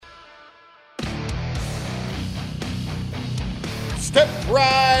Step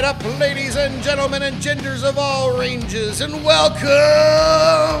right up, ladies and gentlemen, and genders of all ranges, and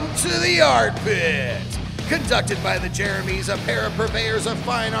welcome to the Art Pit. Conducted by the Jeremys, a pair of purveyors of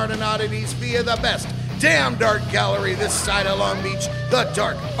fine art and oddities via the best damned art gallery this side of Long Beach, the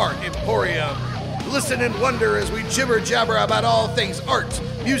Dark Art Emporium. Listen and wonder as we jibber-jabber about all things art,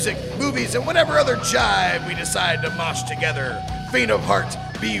 music, movies, and whatever other jive we decide to mosh together. Faint of heart,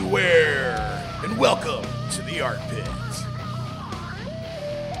 beware. And welcome to the Art Pit.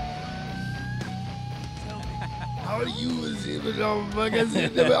 How do you even know? Yeah, what does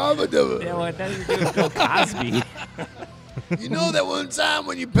it do with Bill Cosby? You know that one time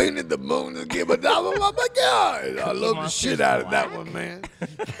when you painted the moon and gave a dollar? Oh my God! I love the shit out of that one, man.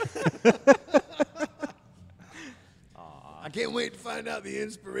 I can't wait to find out the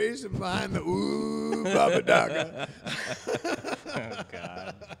inspiration behind the ooh Baba Daga. Oh,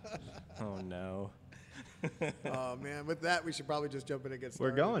 God. Oh, no. Oh, man. With that, we should probably just jump in and get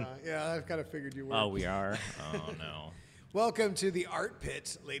started. We're going. Yeah, I kind of figured you were. Oh, we are? Oh, no. Welcome to the Art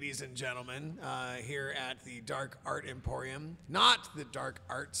Pit, ladies and gentlemen, here at the Dark Art Emporium. Not the Dark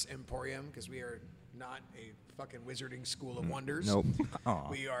Arts Emporium, because we are not a fucking wizarding school of wonders. Nope.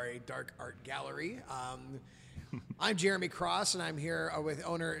 We are a dark art gallery. I'm Jeremy Cross, and I'm here with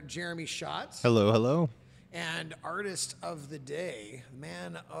owner Jeremy Schott. Hello, hello. And artist of the day,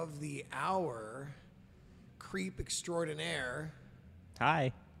 man of the hour, creep extraordinaire,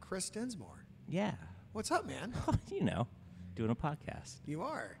 Hi. Chris Densmore. Yeah. What's up, man? You know, doing a podcast. You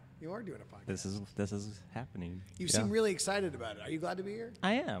are doing a podcast. This is happening. You seem really excited about it. Are you glad to be here?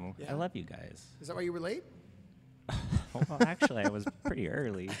 I am. Yeah. I love you guys. Is that why you were late? Well, actually, I was pretty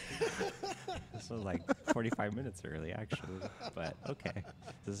early. This was like 45 minutes early, actually. But okay,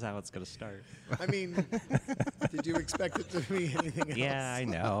 this is how it's going to start. I mean, did you expect it to be anything else? Yeah, I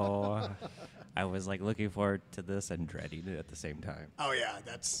know. I was like looking forward to this and dreading it at the same time. Oh, yeah.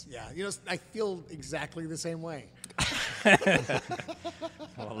 You know, I feel exactly the same way.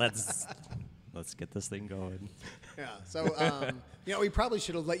 Well, let's get this thing going. Yeah. So, you know, we probably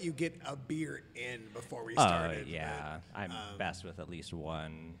should have let you get a beer in before we started. Yeah. but, I'm best with at least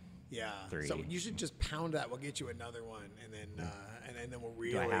one. Yeah. 3. So you should just pound that. We'll get you another one, and then we'll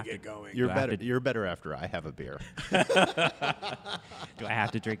really have get to- going. You're Do I have better. to- You're better after I have a beer. Do I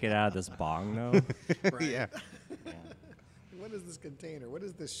have to drink it out of this bong, though? Right? Yeah. What is this container? What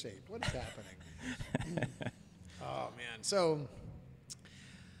is this shape? What is happening? Oh, man. So,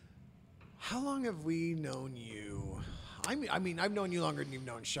 how long have we known you? I mean, I've known you longer than you've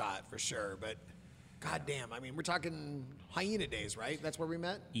known Schott, for sure, but goddamn, I mean, we're talking Hyena days, right? That's where we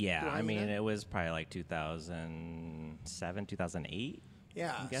met? Yeah, Through I mean, Hyena? it was probably like 2007, 2008.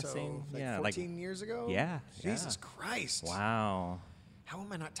 Yeah, I'm guessing. so like Yeah, 14 years ago? Yeah, Jesus yeah. Christ. Wow. How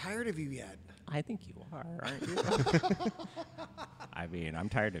am I not tired of you yet? I think you are, aren't you? I mean, I'm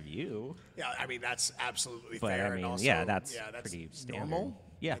tired of you. Yeah, I mean, that's absolutely But, fair. I mean, and also, yeah, that's pretty standard. normal.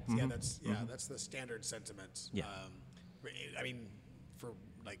 Yeah, That's the standard sentiment. Yeah. I mean, for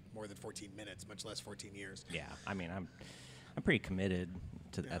like more than 14 minutes, much less 14 years. Yeah, I mean, I'm pretty committed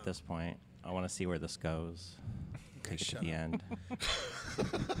to at this point. I want to see where this goes. Take it to shut the end.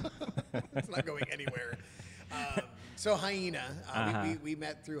 It's not going anywhere. So Hyena, we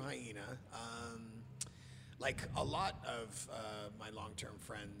met through Hyena. Like a lot of my long-term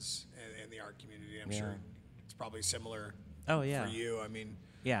friends in the art community, I'm sure it's probably similar. Oh, yeah. For you, I mean.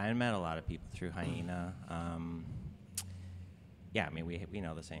 Yeah, I met a lot of people through Hyena. Yeah, I mean, we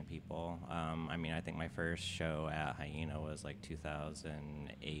know the same people. I mean, I think my first show at Hyena was like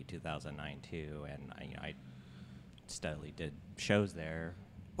 2008, 2009 too, and I steadily did shows there.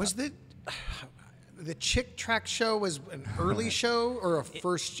 Was the Chick Track show was an early show or a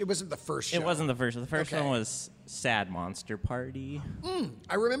first? It wasn't the first show. It wasn't the first. The first Okay. one was Sad Monster Party.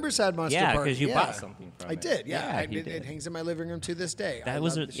 I remember Sad Monster Yeah, Party. 'cause you bought something from I it. did. Yeah, Yeah, you it did. hangs in my living room to this day. I That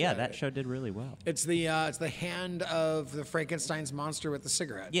was love the shit out of that it. show did really well. It's the hand of the Frankenstein's monster with the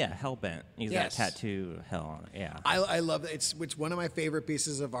cigarette. Yeah, Hellbent. He's Yes. got tattoo hell on it. Yeah. I love it. It's one of my favorite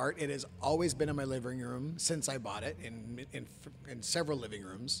pieces of art. It has always been in my living room since I bought it in several living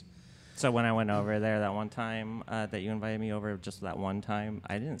rooms. So when I went over there that one time that you invited me over, just that one time,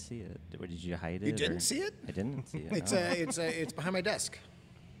 I didn't see it. Did you hide it? You didn't or- see it? I didn't see it. It's no. it's behind my desk,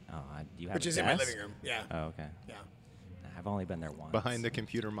 You have which a is in my desk? living room. Yeah. Oh, okay. Yeah. I've only been there once. Behind the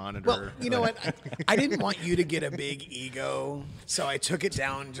computer monitor. Well, you know what? I didn't want you to get a big ego, so I took it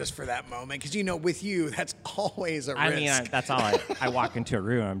down just for that moment. Because, you know, with you, that's always a risk. I mean, that's all. I walk into a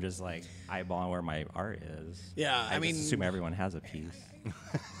room, I'm just like eyeballing where my art is. Yeah, I I mean- just assume everyone has a piece.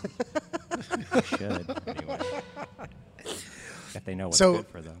 I should, anyway. If they know what's So- good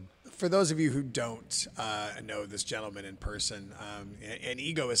for them. for those of you who don't know this gentleman in person, an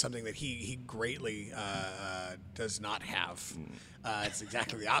ego is something that he greatly does not have. It's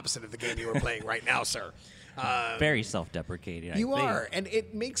exactly the opposite of the game you were playing right now, sir. Very self-deprecating. You I think. are, and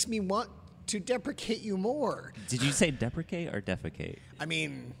it makes me want to deprecate you more. Did you say deprecate or defecate? I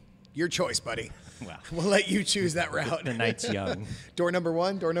mean, your choice, buddy. Wow. We'll let you choose that route. The night's young. Door number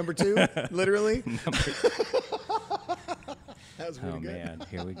 1, door number 2, literally. That was pretty Oh good. man,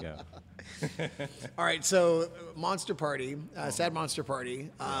 here we go. All right, so Monster Party, Sad Monster Party,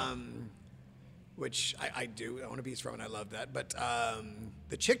 which I do. I want a piece from, and I love that. But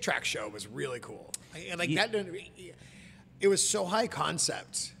the Chick Track show was really cool. It was so high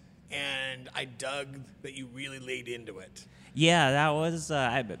concept, and I dug that you really laid into it. Yeah, that was.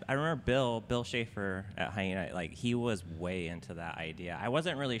 I remember Bill Schaefer at Hyena. Like he was way into that idea. I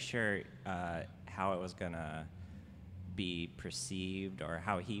wasn't really sure how it was gonna be perceived or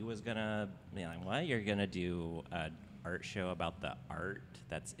how he was gonna be like, what, you're gonna do an art show about the art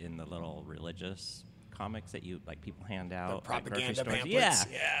that's in the little religious comics that you like people hand out, The at grocery propaganda stores. pamphlets.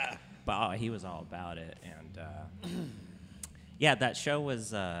 Yeah. But he was all about it, and yeah, that show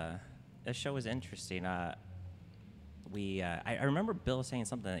was interesting. I remember Bill saying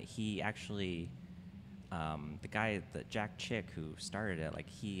something that he actually, the guy, Jack Chick, who started it, like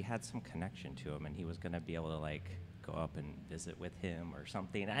he had some connection to him, and he was going to be able to like go up and visit with him or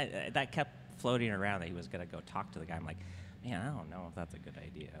something. That kept floating around that he was going to go talk to the guy. I'm like, man, I don't know if that's a good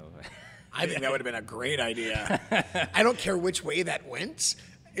idea. I think that would have been a great idea. I don't care which way that went.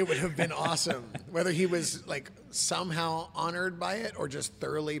 It would have been awesome. Whether he was like somehow honored by it or just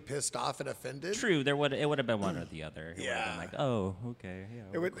thoroughly pissed off and offended. True, it would have been one or the other. It would have been like, oh, okay, yeah,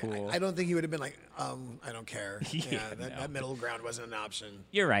 It would, cool. I don't think he would have been like, I don't care. Yeah, That middle ground wasn't an option.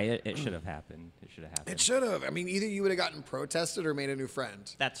 You're right. It should have happened. It should have happened. It should have. I mean, either you would have gotten protested or made a new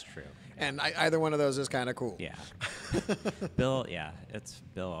friend. That's true. And either one of those is kind of cool. Yeah. Bill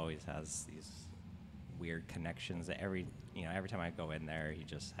always has these weird connections that every time I go in there, he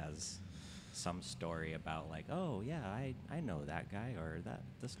just has some story about like, oh yeah, I know that guy, or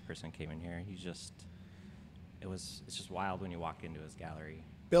this person came in here. It's just wild when you walk into his gallery.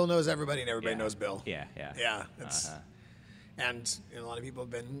 Bill knows everybody and everybody Yeah. knows Bill. Yeah. Yeah. And a lot of people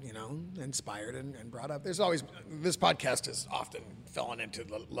have been, inspired and brought up. There's always, this podcast has often fallen into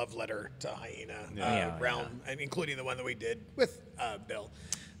the love letter to Hyena realm, and including the one that we did with Bill.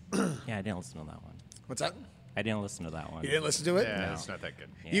 Yeah, I didn't listen to that one. What's that? I didn't listen to that one. You didn't listen to it? Yeah, No. it's not that good.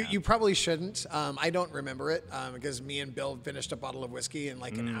 Yeah. You probably shouldn't. I don't remember it because me and Bill finished a bottle of whiskey in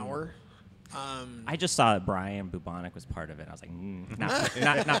like an hour. I just saw that Brian Bubonic was part of it. I was like,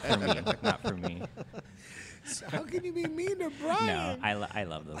 not for me. Not for me. So how can you be mean to Brian? No, I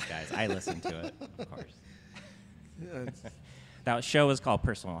love those guys. I listen to it, of course. That show was called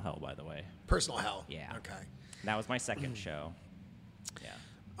Personal Hell, by the way. Personal hell. Yeah. Okay. That was my second show. Yeah.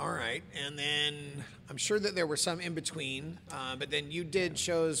 All right. And then I'm sure that there were some in between, but then you did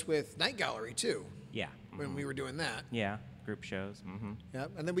shows with Night Gallery too Yeah. when we were doing that. Yeah. Group shows. Mm-hmm.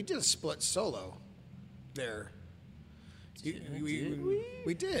 Yep. And then we did a split solo there. Did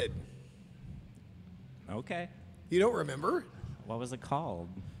We did. Okay. You don't remember? What was it called?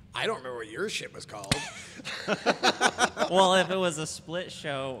 I don't remember what your shit was called. Well, if it was a split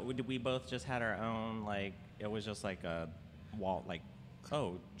show, we both just had our own, like, it was just like a wall, like,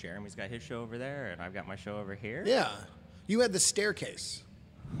 oh, Jeremy's got his show over there, and I've got my show over here? Yeah. You had the staircase.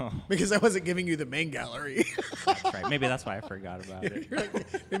 Because I wasn't giving you the main gallery. That's right. Maybe that's why I forgot about it.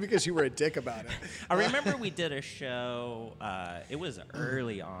 Maybe because you were a dick about it. I remember we did a show. It was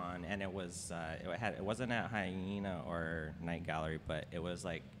early on, and it wasn't at Hyena or Night Gallery, but it was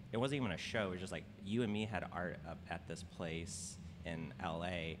like it wasn't even a show. It was just like you and me had art up at this place in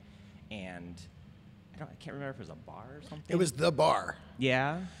LA, and I can't remember if it was a bar or something. It was The Bar.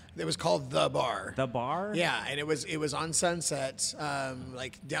 Yeah, It was called The Bar. the bar. Yeah, and it was on Sunset,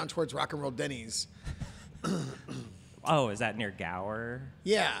 like down towards Rock and Roll Denny's. Oh, is that near Gower?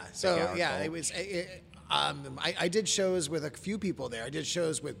 Yeah. So Gower yeah, Gulch. it was. I did shows with a few people there. I did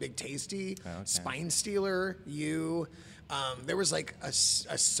shows with Big Tasty, Oh, okay. Spine Stealer, you. There was like a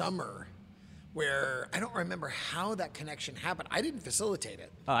summer where I don't remember how that connection happened. I didn't facilitate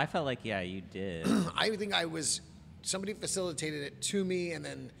it. Oh, I felt like you did. I think somebody facilitated it to me, and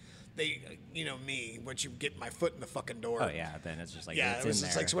then they, me, once you get my foot in the fucking door. Oh yeah, then it's just like Yeah, it's it was in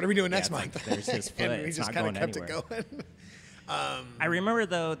just there. like, so what are we doing next it's like, month? there's his foot. And we It's just not kind of going kept anywhere. it going. I remember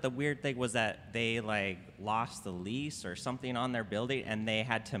though the weird thing was that they like lost the lease or something on their building, and they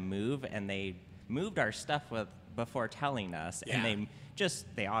had to move, and they moved our stuff before telling us, Yeah. and they just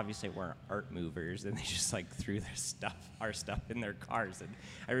they obviously weren't art movers, and they just like threw our stuff in their cars. And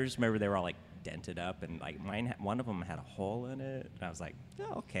I just remember they were all like dented up, and like one of them had a hole in it, and I was like,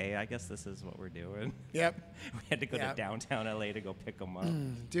 oh, okay, I guess this is what we're doing. Yep. We had to go Yep. to downtown LA to go pick them up.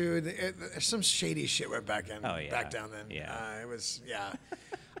 Dude, there's some shady shit went back in. Oh, yeah. Back down then. Yeah. It was, yeah.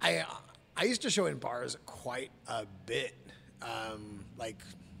 I used to show in bars quite a bit. Like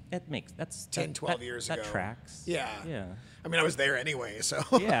That's 10, 12 years ago. That tracks. Yeah. Yeah. I mean, I was there anyway, so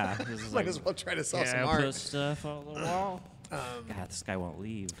Yeah. This is might as well try to sell some put art. stuff on the wall. God, this guy won't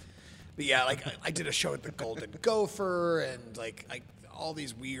leave. But yeah, like I did a show at the Golden Gopher and like all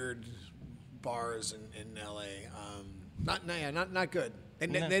these weird bars in LA. Not good. They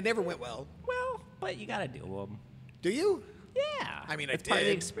never went well. Well, but you gotta do them. Do you? Yeah. I mean, I it's part of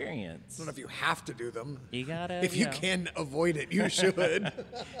the did. experience. I don't know if you have to do them. You gotta. If you know. can avoid it, you should.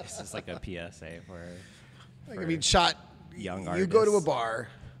 This is like a PSA for. Like, I mean, shot. Young You go to a artists. bar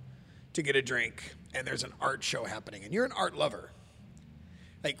to get a drink, and there's an art show happening, and you're an art lover.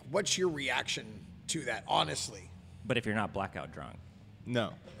 Like, what's your reaction to that, honestly? But if you're not blackout drunk.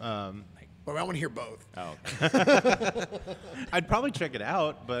 No. Well, I want to hear both. Oh. I'd probably check it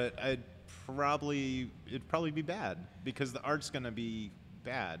out, but it'd probably be bad because the art's gonna be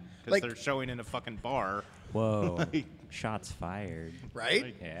bad because Like- they're showing in a fucking bar. Whoa. Like- Shots fired.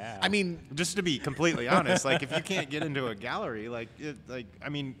 Right? Yeah. I mean, Just to be completely honest, like if you can't get into a gallery, I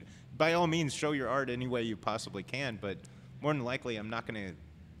mean, by all means, show your art any way you possibly can. But more than likely, I'm not gonna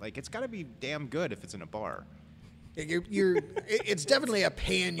it's got to be damn good if it's in a bar. it's definitely a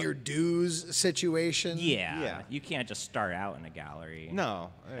paying your dues situation. Yeah. Yeah. You can't just start out in a gallery.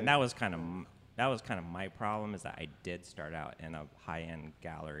 No, And that was kind of my problem, is that I did start out in a high-end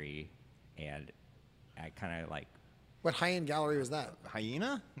gallery, and I kind of like. What high-end gallery was that?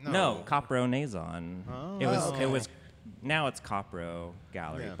 Hyena? No, Copro Nazon. It was. okay. It was. Now it's Copro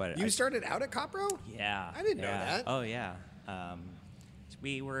Gallery, Yeah. but You started out at Copro? Yeah. I didn't know yeah. that. Oh yeah.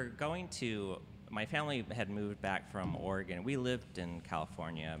 We were going to. My family had moved back from Oregon. We lived in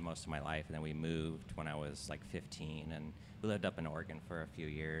California most of my life, and then we moved when I was like 15, and we lived up in Oregon for a few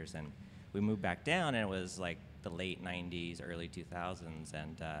years, and we moved back down, and it was like the late 90s, early 2000s,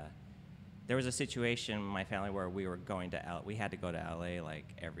 and there was a situation in my family where we were going to we had to go to LA like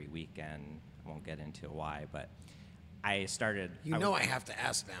every weekend. I won't get into why, but I started. You know I have to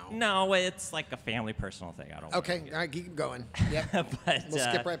ask now. No, it's like a family personal thing. I don't. Okay, all right, keep going. Yep. But We'll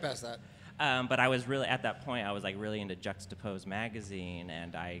skip right past that. but I was really, at that point, I was like really into Juxtapose magazine,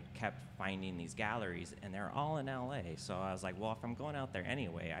 and I kept finding these galleries, and they're all in LA. So I was like, well, if I'm going out there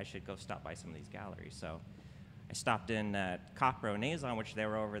anyway, I should go stop by some of these galleries. So I stopped in Copro Nazon, which they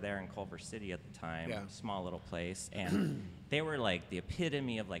were over there in Culver City at the time, Yeah. small little place, and they were like the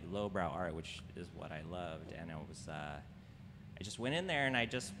epitome of like lowbrow art, which is what I loved. And it was, I just went in there, and I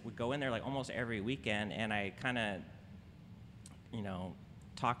just would go in there like almost every weekend, and I kind of,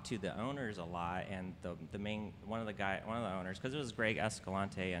 talked to the owners a lot, and one of the owners, because it was Greg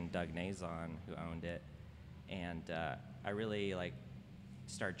Escalante and Doug Nazon who owned it, and I really like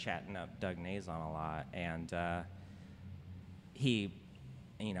started chatting up Doug Nazon a lot, and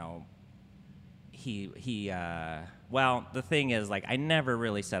well, the thing is, like, I never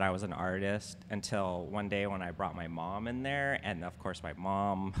really said I was an artist until one day when I brought my mom in there, and of course my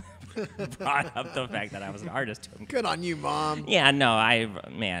mom brought up the fact that I was an artist to him. Good on you, Mom. Yeah, no,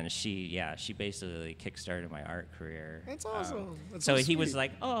 she basically kickstarted my art career. That's awesome. That's so so he was sweet.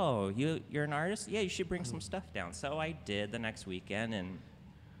 like, "Oh, you're an artist? Yeah, you should bring some stuff down." So I did the next weekend, and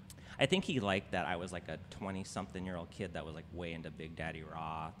I think he liked that I was like a 20-something-year-old kid that was like way into Big Daddy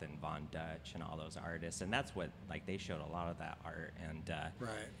Roth and Von Dutch and all those artists, and that's what, like, they showed a lot of that art. And Right.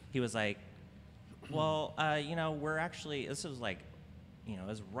 he was like, "Well, we're actually, this was like, it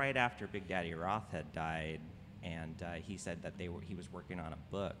was right after Big Daddy Roth had died, and he said that he was working on a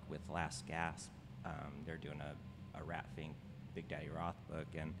book with Last Gasp. They're doing a Rat Fink Big Daddy Roth book,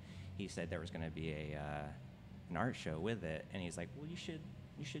 and he said there was going to be an art show with it, and he's like, well, you should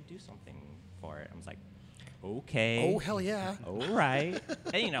do something for it." I was like, okay. Oh, hell yeah. All right.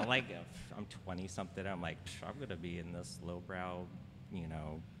 And, like, if I'm 20-something, I'm like, I'm going to be in this lowbrow,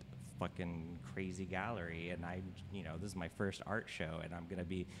 fucking crazy gallery, and this is my first art show, and I'm going to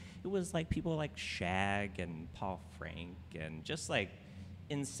be, it was like people like Shag and Paul Frank and just like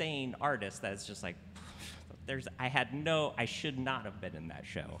insane artists that's just like, I should not have been in that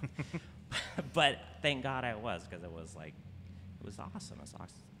show. But thank God I was, because it was awesome. It was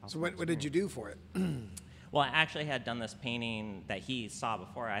awesome. So what did you do for it? Well, I actually had done this painting that he saw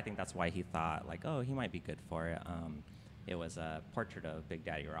before. I think that's why he thought, like, oh, he might be good for it. It was a portrait of Big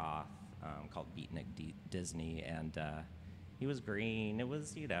Daddy Roth called Beatnik Disney, and He was green. It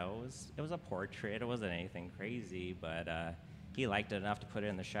was, you know, it was a portrait. It wasn't anything crazy, but he liked it enough to put it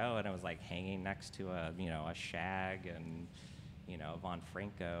in the show, and it was like hanging next to a Shag and, you know, Von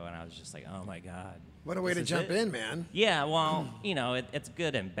Franco, and I was just like, oh my God. What a way to jump in, man. Yeah, well, you know, it's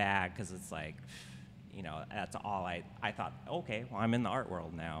good and bad because it's like, you know, that's all I thought, okay, well, I'm in the art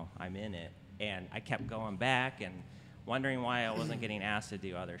world now. I'm in it. And I kept going back and wondering why I wasn't getting asked to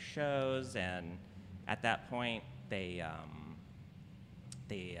do other shows. And at that point, they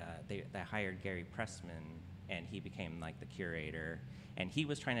hired Gary Pressman, and he became like the curator. And he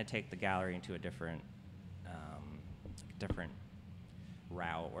was trying to take the gallery into a different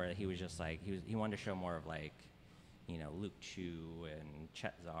route, where he was just like, he wanted to show more of like, you know, Luke Chu and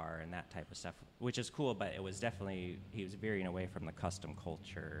Chet Zar and that type of stuff, which is cool, but it was definitely, he was veering away from the custom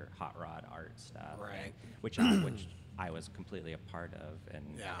culture, hot rod art stuff, right? Which I was completely a part of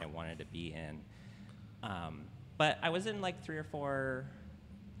and wanted to be in. But I was in like 3 or 4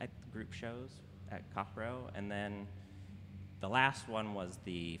 group shows at Copro, and then the last one was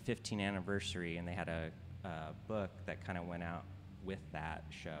the 15th anniversary, and they had a book that kind of went out with that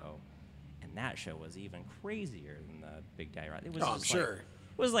show. And that show was even crazier than the Big Daddy Roth. It was I'm sure.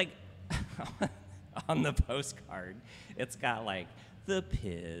 It was like on the postcard, it's got like the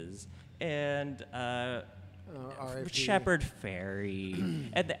Piz and Shepard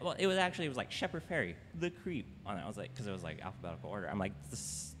Fairey, and well, it was like Shepard Fairey, the Creep on it. I was like, because it was like alphabetical order. I'm like,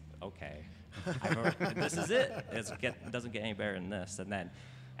 this okay, this is it. It doesn't get any better than this. And then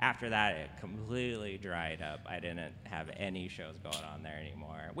after that, it completely dried up. I didn't have any shows going on there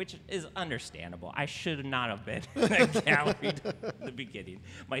anymore, which is understandable. I should not have been in the gallery in the beginning.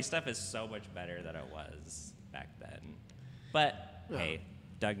 My stuff is so much better than it was back then. But hey,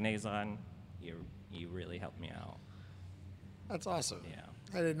 Doug Nazon, you really helped me out. That's awesome. Yeah.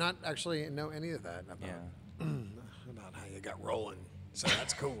 I did not actually know any of that about, Yeah. about how you got rolling. So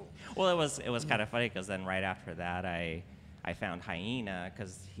that's cool. Well, it was kind of funny because then right after that, I found Hyena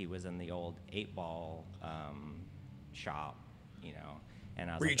because he was in the old 8-Ball shop, you know. And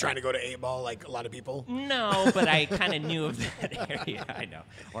I was Were you trying to go to 8-Ball like a lot of people? No, but I kind of knew of that area. I know,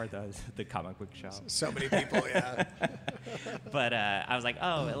 or the comic book shop. So many people, yeah. But I was like,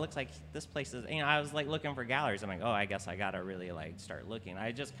 oh, it looks like this place is. You know, I was like looking for galleries. I'm like, oh, I guess I gotta really like start looking.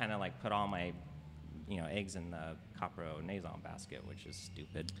 I just kind of like put all my, you know, eggs in the Copro Nazon basket, which is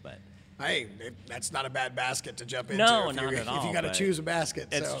stupid, but. Hey, that's not a bad basket to jump into. No, not at all. If you got to choose a basket,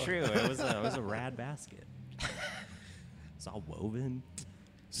 it's true. It was a rad basket. It's all woven.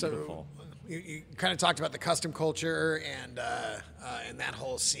 So beautiful. You kind of talked about the custom culture and that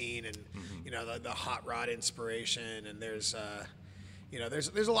whole scene, and you know the hot rod inspiration, and there's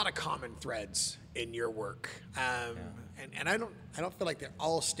a lot of common threads in your work, and I don't feel like they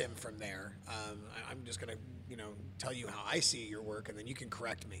all stem from there. I'm just gonna tell you how I see your work, and then you can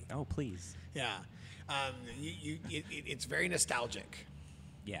correct me. Oh, please. Yeah, it's very nostalgic.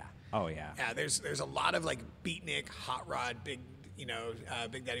 Yeah. Oh, yeah. Yeah. There's a lot of like beatnik, hot rod, Big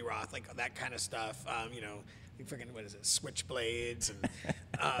Daddy Roth, like that kind of stuff. Freaking what is it? Switchblades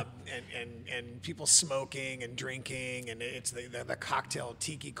and people smoking and drinking, and it's the cocktail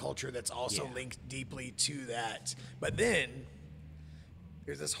tiki culture that's also linked deeply to that. But then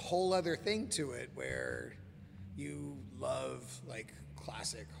there's this whole other thing to it where you love like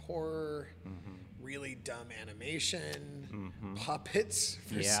classic horror, really dumb animation, puppets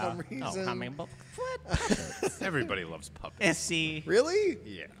for some reason. Oh, comic book. Everybody loves puppets. See, Really?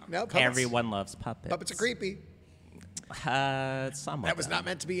 Yeah. No, puppets. everyone loves puppets. Puppets are creepy. Some That was not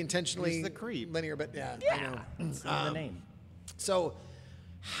meant to be intentionally He's the creep. linear, but I know. It's in the name. So,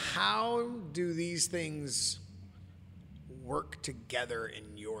 how do these things work together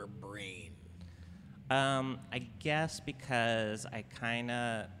in your brain? I guess because I kind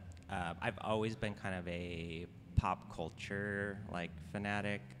of, I've always been kind of a pop culture like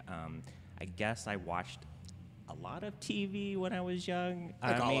fanatic. I guess I watched a lot of TV when I was young.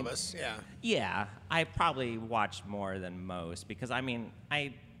 Like all of us, yeah. Yeah, I probably watched more than most because I'm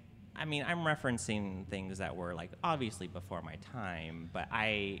referencing things that were like obviously before my time, but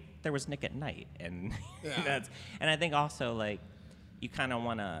there was Nick at Night, and and I think also like you kind of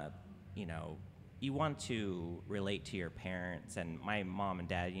want to, you want to relate to your parents, and my mom and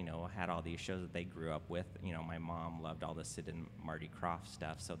dad, had all these shows that they grew up with. My mom loved all the Sid and Marty Krofft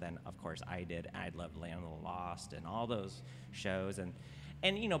stuff, so then of course I did. I loved Land of the Lost and all those shows, and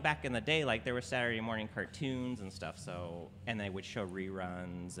back in the day, like there were Saturday morning cartoons and stuff. So, and they would show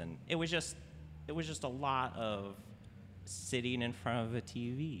reruns, and it was just a lot of sitting in front of a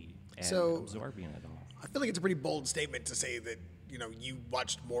TV and absorbing it all. I feel like it's a pretty bold statement to say that you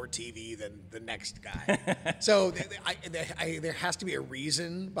watched more TV than the next guy. So there has to be a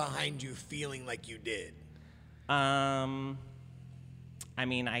reason behind you feeling like you did. I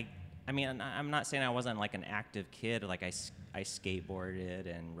mean, I'm not saying I wasn't like an active kid. Like I skateboarded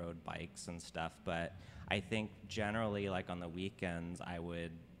and rode bikes and stuff, but I think generally, like on the weekends, I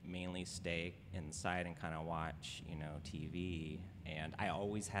would mainly stay inside and kind of watch, TV. And I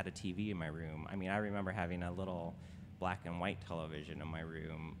always had a TV in my room. I mean, I remember having a little black and white television in my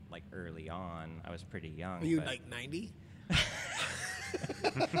room, like early on. I was pretty young. Were you like 90?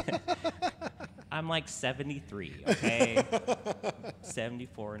 I'm like 73, okay?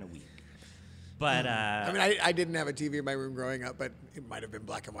 74 in a week. But I mean, I didn't have a TV in my room growing up, but it might have been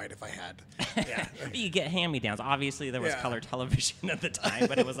black and white if I had. Yeah. You get hand-me-downs. Obviously, there was color television at the time,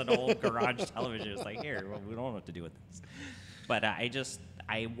 but it was an old garage television. It's like, here, well, we don't know what to do with this. But I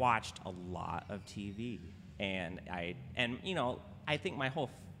watched a lot of TV, and I think my whole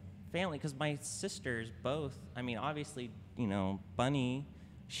family, because my sisters both. I mean, obviously, Bunny,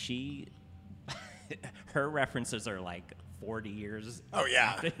 her references are like 40 years. Oh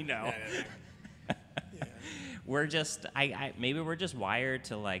yeah. Yeah. We're just maybe we're just wired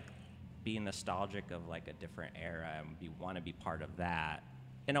to like be nostalgic of like a different era, and we want to be part of that,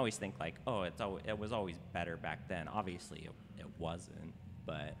 and always think like, oh, it was always better back then. Obviously it wasn't,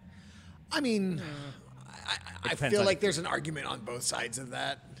 but I mean, I feel like there's an argument on both sides of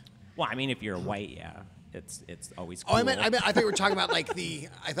that. Well, I mean, if you're white, yeah, it's always cool. Oh, I thought you were talking about like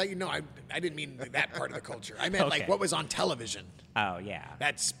I didn't mean that part of the culture. I meant like what was on television. Oh, yeah.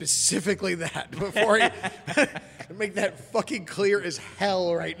 That's specifically that. Before you make that fucking clear as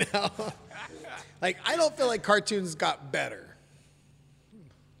hell right now. Like, I don't feel like cartoons got better.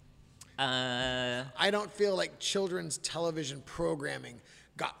 I don't feel like children's television programming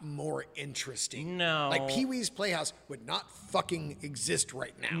got more interesting. No. Like Pee-wee's Playhouse would not fucking exist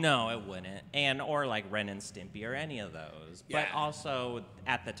right now. No, it wouldn't. Or like Ren and Stimpy or any of those. Yeah. But also,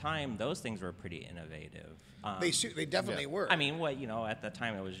 at the time, those things were pretty innovative. They definitely were. I mean, at the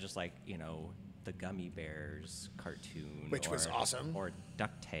time, it was just like, the Gummy Bears cartoon. Which was awesome. Or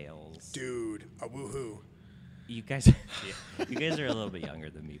DuckTales. Dude, a woohoo. You guys are a little bit younger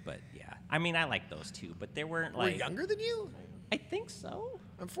than me, but yeah. I mean, I like those too, but they weren't like... We're younger than you? I think so.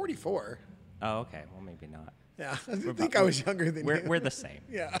 I'm 44. Oh, okay. Well, maybe not. Yeah, I think I was younger than you. We're the same.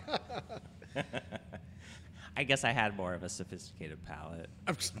 Yeah. I guess I had more of a sophisticated palate.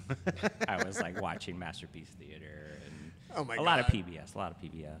 I was like watching Masterpiece Theater and a lot of PBS.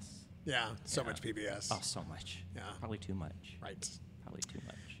 Yeah, so much PBS. Oh, so much. Yeah. Probably too much. Right. Probably too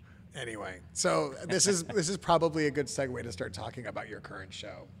much. Anyway, so this is probably a good segue to start talking about your current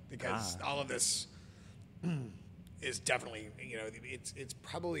show, because all of this is definitely, it's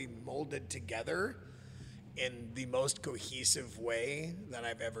probably molded together in the most cohesive way that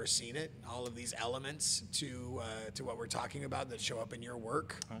I've ever seen it. All of these elements to what we're talking about that show up in your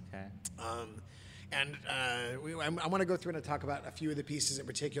work. Okay. I want to go through and talk about a few of the pieces in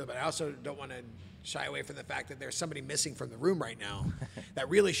particular, but I also don't want to shy away from the fact that there's somebody missing from the room right now that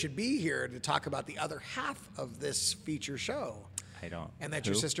really should be here to talk about the other half of this feature show. I don't. And that's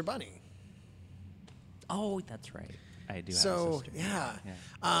your sister Bunny. Oh, that's right. I do have a sister.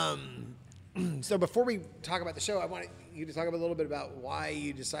 Yeah. So before we talk about the show, I want you to talk a little bit about why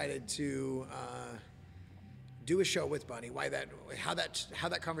you decided to do a show with Bunny. How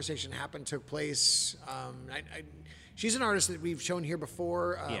that conversation happened, took place. She's an artist that we've shown here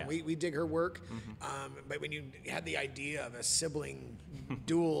before. We dig her work. Mm-hmm. But when you had the idea of a sibling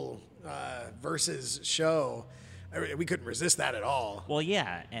duel versus show, we couldn't resist that at all. Well,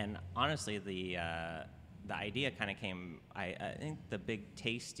 yeah, and honestly, the idea kind of came. I think the Big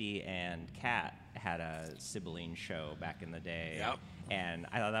Tasty and Kat had a sibling show back in the day. Yep. And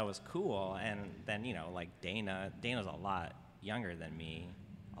I thought that was cool. And then like Dana's a lot younger than me.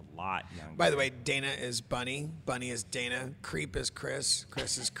 A lot younger. By the way, Dana is Bunny. Bunny is Dana. Creep is Chris.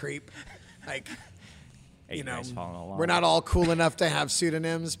 Chris is Creep. Like, you guys following along? We're not all cool enough to have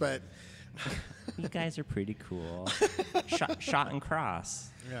pseudonyms, but you guys are pretty cool. Shot and Cross.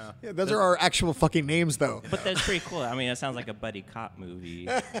 Yeah, those are our actual fucking names, though. But that's pretty cool. I mean, it sounds like a buddy cop movie.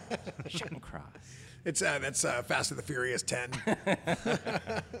 Shot and Cross. That's Fast and the Furious 10.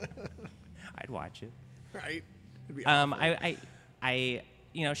 I'd watch it. Right. It'd be I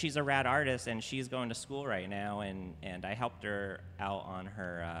she's a rad artist, and she's going to school right now, and I helped her out on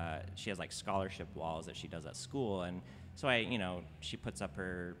her. She has like scholarship walls that she does at school, and so she puts up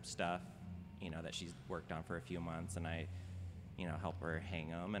her stuff, that she's worked on for a few months, and I, help her hang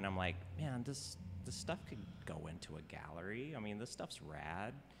them, and I'm like, man, this stuff could go into a gallery. I mean, this stuff's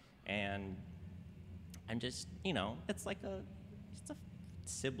rad, and I'm just, it's like it's a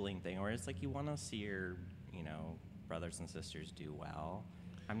sibling thing, where it's like you want to see your, brothers and sisters do well.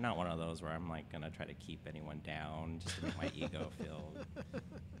 I'm not one of those where I'm like gonna try to keep anyone down just to make my ego feel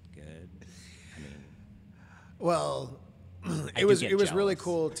good. I mean, well, it was really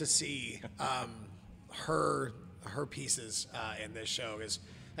cool to see her pieces in this show. Because,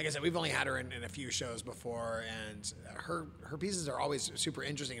 like I said, we've only had her in a few shows before, and her pieces are always super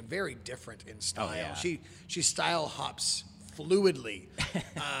interesting and very different in style. Oh, yeah. She style hops fluidly,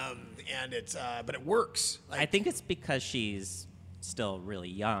 and it's but it works. Like, I think it's because she's still really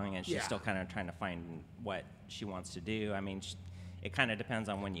young and she's Yeah. still kind of trying to find what she wants to do. I mean, it kind of depends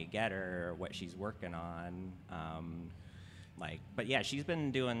on when you get her or what she's working on. But yeah, she's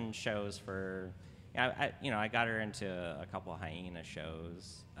been doing shows for. I got her into a couple of Hyena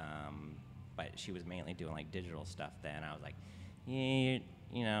shows, but she was mainly doing like digital stuff then. I was like, yeah,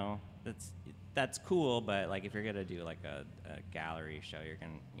 that's cool, but like if you're gonna do like a gallery show, you're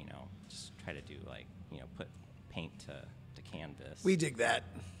gonna just try to do like put paint to canvas. we dig that.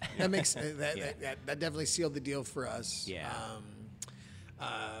 That makes that definitely sealed the deal for us. Yeah.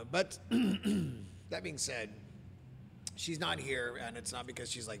 But that being said, she's not here, and it's not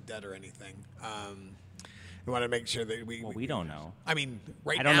because she's like dead or anything. We want to make sure that we don't know. I mean,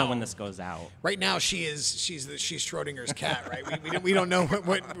 right now. I don't know when this goes out. Right now, she's Schrodinger's cat, right? We don't know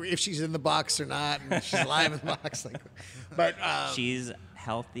what if she's in the box or not, and she's alive in the box. But She's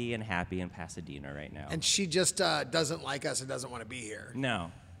healthy and happy in Pasadena right now. and she just doesn't like us and doesn't want to be here.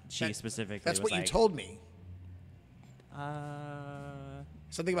 No, she specifically. That's was what you like, told me. Uh,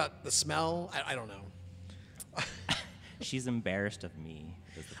 Something about the smell. I don't know. she's embarrassed of me.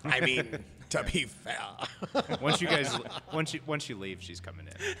 I mean, to be fair. Once you leave, she's coming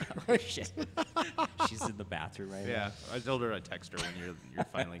in. Shit. She's in the bathroom right now. Yeah, I told her I'd text her when you're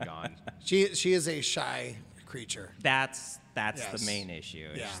finally gone. She is a shy creature. That's Yes. the main issue.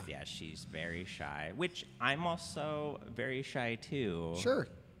 Yeah. She's very shy, which I'm also very shy too. Sure.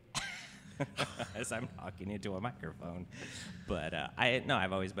 As I'm talking into a microphone. But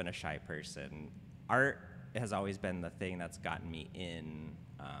I've always been a shy person. Art has always been the thing that's gotten me in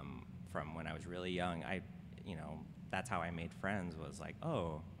from when I was really young. That's how I made friends, was like,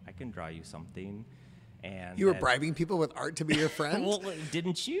 oh, I can draw you something. And You were bribing people with art to be your friend? Well,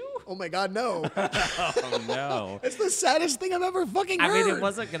 didn't you? Oh my God, no. Oh, no. It's the saddest thing I've ever fucking heard. I mean, it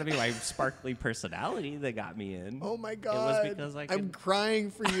wasn't going to be my sparkly personality that got me in. Oh my God. It was because I'm crying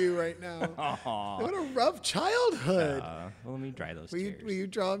for you right now. Aw. What a rough childhood. Well, let me dry those Will tears. you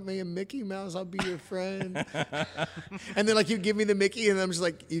draw me a Mickey Mouse? I'll be your friend. And then you give me the Mickey, and I'm just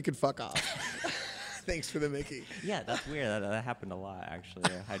like, you can fuck off. Thanks for the Mickey. Yeah, that's weird. That happened a lot,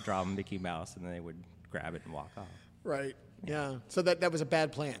 actually. I'd draw Mickey Mouse, and then they would grab it and walk off. Right. Yeah. So that was a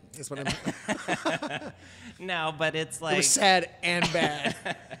bad plan. Is what I'm. No, but it's It like... was sad and bad.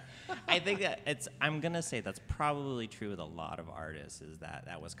 I think that I'm going to say that's probably true with a lot of artists, is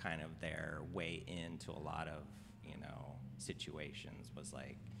that was kind of their way into a lot of, situations, was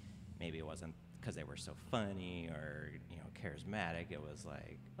like, maybe it wasn't because they were so funny or, charismatic. It was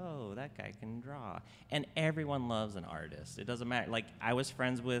like, oh, that guy can draw. And everyone loves an artist. It doesn't matter. Like, I was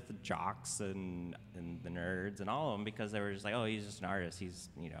friends with jocks and the nerds and all of them because they were just like, oh, he's just an artist. He's,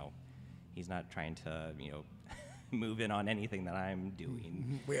 he's not trying to, move in on anything that I'm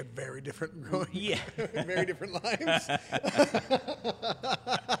doing. We had very different Yeah. very different lives.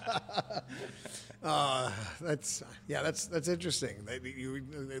 That's interesting.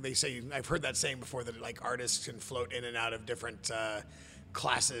 They say, I've heard that saying before, that like artists can float in and out of different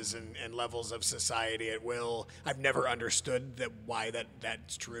classes and levels of society at will. I've never understood why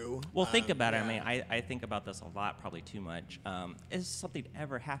that's true. Well, think about it. I mean, I think about this a lot, probably too much. Is something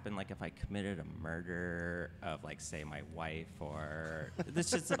ever happened, like if I committed a murder of, like, say, my wife, or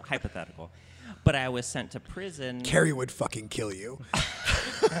this is hypothetical, but I was sent to prison. Carrie would fucking kill you.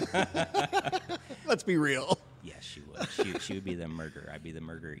 Let's be real. Yes, she would. She would be the murderer. I'd be the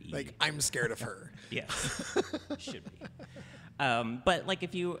murderee. Like, I'm scared of her. Yes, should be. But like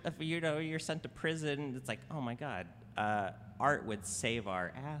if you're sent to prison, it's like, oh my God, art would save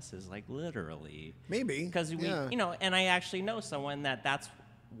our asses, like literally. Maybe. Because and I actually know someone that's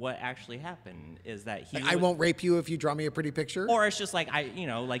what actually happened, is that I won't rape you if you draw me a pretty picture. Or it's just like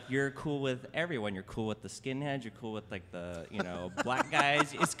like you're cool with everyone. You're cool with the skinheads. You're cool with like the black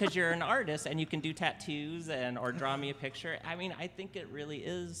guys. It's because you're an artist and you can do tattoos or draw me a picture. I mean, I think it really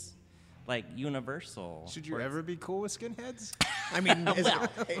is like Universal. Should you ever be cool with skinheads? I mean,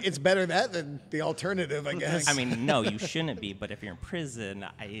 it's better that than the alternative, I guess. I mean, no, you shouldn't be. But if you're in prison,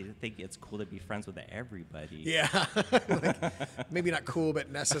 I think it's cool to be friends with everybody. Yeah. Like, maybe not cool,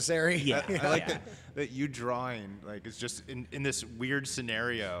 but necessary. Yeah. I like that you drawing, like, it's just in this weird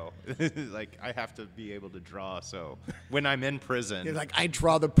scenario. Like, I have to be able to draw. So when I'm in prison. You're like, I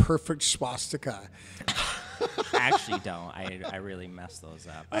draw the perfect swastika. I actually don't. I really mess those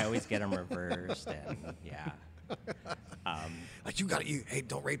up. I always get them reversed, and yeah. Like, hey,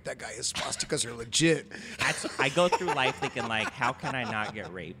 don't rape that guy. His swastikas are legit. I go through life thinking, like, how can I not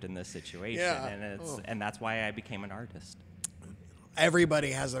get raped in this situation? Yeah. And that's why I became an artist.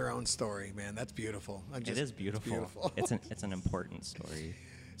 Everybody has their own story, man. That's beautiful. It is beautiful. It's an important story.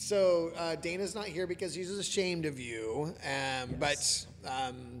 So Dana's not here because she's ashamed of you. But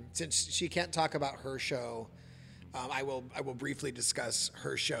since she can't talk about her show, I will briefly discuss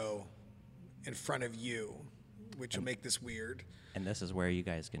her show in front of you, which will make this weird. And this is where you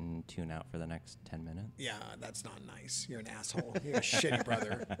guys can tune out for the next 10 minutes. Yeah, that's not nice. You're an asshole. You're a shitty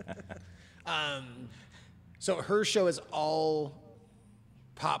brother. So her show is all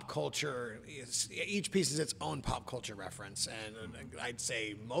pop culture. Each piece is its own pop culture reference, and I'd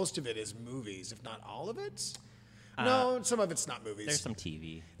say most of it is movies, if not all of it. No, some of it's not movies. There's some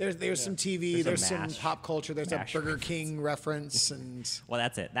TV. There's some TV. There's some MASH. pop culture. There's a MASH Burger King reference, and Well,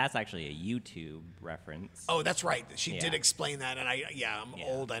 that's it. That's actually a YouTube reference. oh, that's right. She did Yeah. explain that, and I'm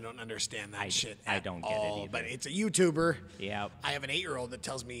old. I don't understand that shit. I at don't get it all, either. But it's a YouTuber. Yep. I have an 8-year-old that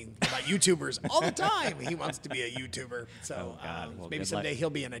tells me about YouTubers all the time. He wants to be a YouTuber. So Oh, God. Well, maybe good someday luck. he'll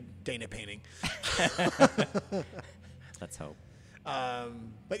be in a Dana painting. Let's hope.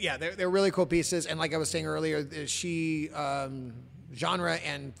 But yeah, they're really cool pieces. And like I was saying earlier, she genre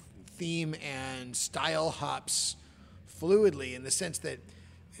and theme and style hops fluidly in the sense that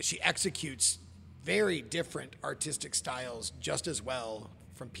she executes very different artistic styles just as well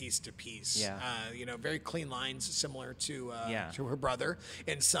from piece to piece. Yeah. Very clean lines, similar to Yeah. to her brother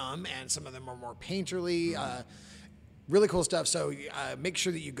in some, and some of them are more painterly. Really cool stuff. So make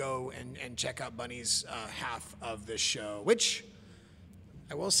sure that you go and check out Bunny's half of this show, which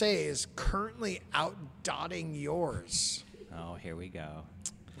I will say is currently outdotting yours. Oh, here we go.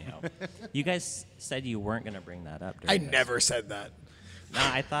 You guys said you weren't going to bring that up. I during this. never said that. No,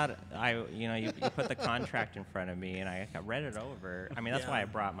 I thought you put the contract in front of me, and I read it over. I mean, that's why I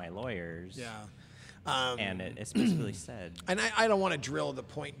brought my lawyers. Yeah. And it specifically said. And I don't want to drill the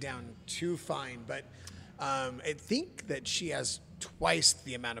point down too fine, but I think that she has twice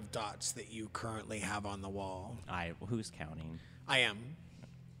the amount of dots that you currently have on the wall. Who's counting? I am.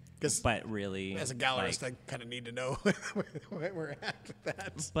 But really, As a gallerist, I kind of need to know where we're at with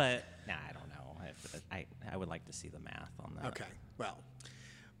that. But I don't know. I would like to see the math on that. Okay. Well,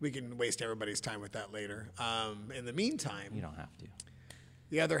 we can waste everybody's time with that later. In the meantime, You don't have to.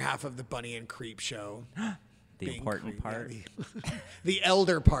 the other half of the Bunny and Creep show. The being important creep- part. yeah, the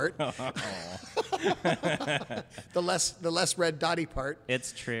elder part. the less red dotty part.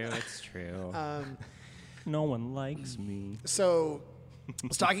 It's true. It's true. No one likes me. So, I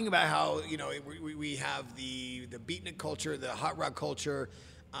was talking about how we have the beatnik culture, the hot rock culture,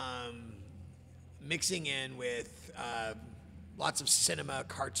 mixing in with lots of cinema,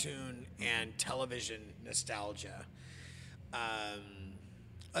 cartoon, and television nostalgia.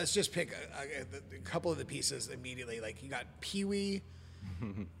 Let's just pick a couple of the pieces immediately. Like you got Pee-wee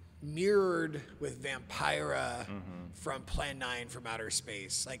mirrored with Vampira from Plan 9 from Outer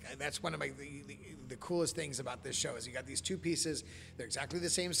Space. Like that's one of the coolest things about this show is you got these two pieces. They're exactly the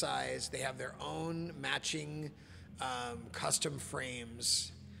same size. They have their own matching custom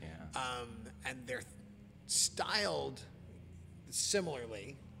frames. Yeah. And they're styled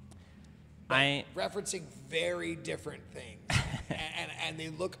similarly. Referencing very different things, and they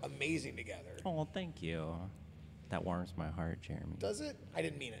look amazing together. Oh, thank you. That warms my heart, Jeremy. Does it? I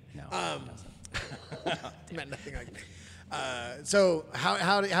didn't mean it. No, it doesn't. Meant nothing like it. So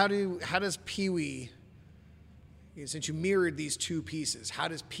how does Pee-wee? Since you mirrored these two pieces, how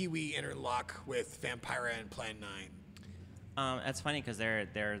does Pee-wee interlock with Vampira and Plan 9? That's funny because they're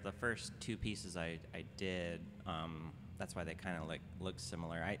the first two pieces I did. That's why they kind of look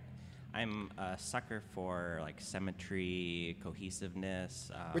similar. I'm a sucker for like symmetry, cohesiveness.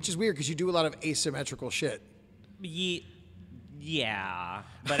 Which is weird because you do a lot of asymmetrical shit. Yeah,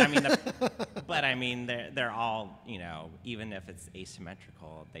 but I mean, they're all even if it's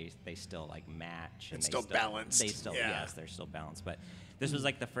asymmetrical, they still like match and It's still balanced. Yes, they're still balanced. But this was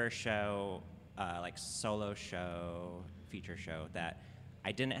like the first show, like solo show, feature show that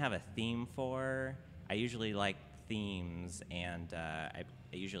I didn't have a theme for. I usually like themes, and I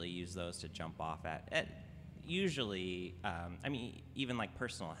usually use those to jump off at usually, I mean, even like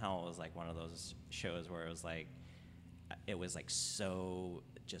Personal Hell was like one of those shows where it was like so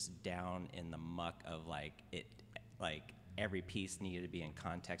just down in the muck of like every piece needed to be in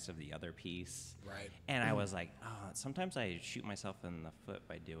context of the other piece. Right. And I was like, sometimes I shoot myself in the foot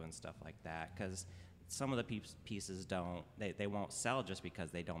by doing stuff like that, because some of the pieces they won't sell just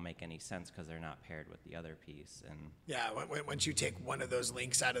because they don't make any sense because they're not paired with the other piece. And yeah, once you take one of those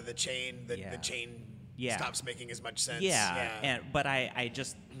links out of the chain, the chain stops making as much sense. Yeah. But I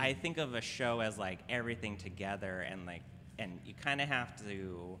think of a show as like everything together, and you kind of have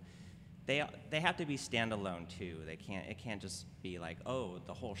to. They have to be standalone too. It can't just be like, oh,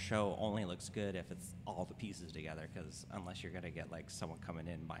 the whole show only looks good if it's all the pieces together, because unless you're gonna get like someone coming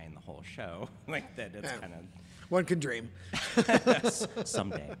in buying the whole show, like that, it's kind of one can dream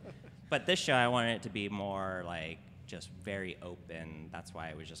someday. But this show, I wanted it to be more like just very open. That's why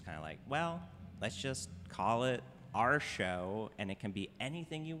it was just kind of like, well, let's just call it our show, and it can be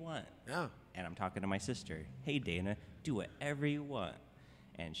anything you want. Yeah. And I'm talking to my sister. Hey, Dana, do whatever you want.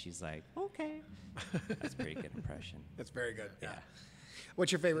 And she's like, okay. That's a pretty good impression. That's very good. Yeah.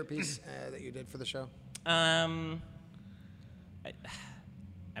 What's your favorite piece that you did for the show? I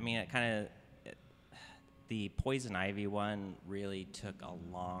mean, it kind of, the Poison Ivy one really took a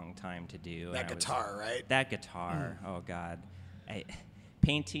long time to do. That guitar, right? That guitar. Oh God.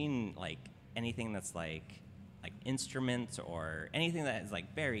 Painting like anything that's like instruments or anything that is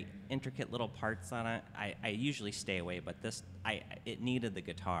like very intricate little parts on it, I usually stay away, but it needed the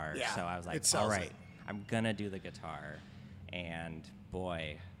guitar. Yeah, so I was like, all right, I'm gonna do the guitar. And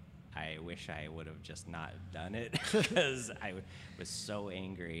boy, I wish I would have just not done it because I was so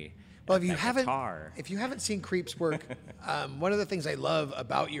angry. Well, if you haven't seen Creep's work, one of the things I love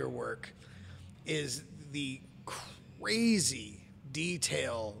about your work is the crazy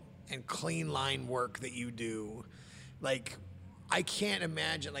detail and clean line work that you do. Like, I can't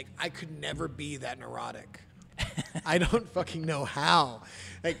imagine, like, I could never be that neurotic. I don't fucking know how.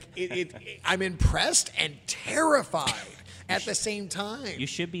 Like, I'm impressed and terrified at the same time. You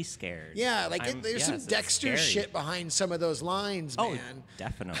should be scared. Yeah, like there's some Dexter shit behind some of those lines, man. Oh,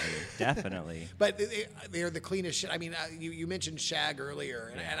 definitely. But they're the cleanest shit. I mean, you mentioned Shag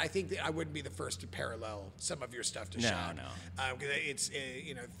earlier, and I think that I wouldn't be the first to parallel some of your stuff to Shag. No. It's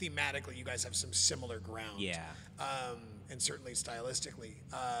thematically, you guys have some similar ground. Yeah. And certainly stylistically.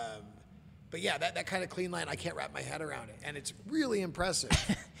 But yeah, that kind of clean line, I can't wrap my head around it, and it's really impressive.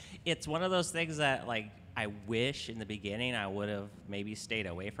 It's one of those things that, like, I wish in the beginning I would have maybe stayed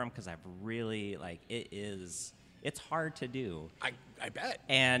away from, because I've really, like, it's hard to do. I bet.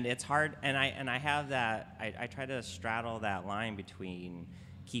 And it's hard, and I have that, I try to straddle that line between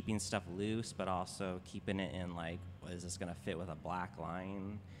keeping stuff loose, but also keeping it in, like, is this going to fit with a black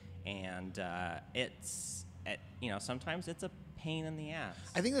line? And sometimes it's a pain in the ass.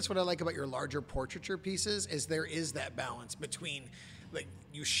 I think that's what I like about your larger portraiture pieces, is there is that balance between, like,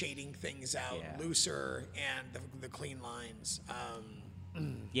 you shading things out looser and the clean lines.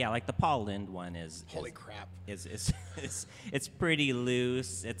 Yeah, like the Paul Lynde one is holy crap. It's pretty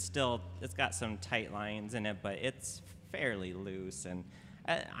loose. It's got some tight lines in it, but it's fairly loose. And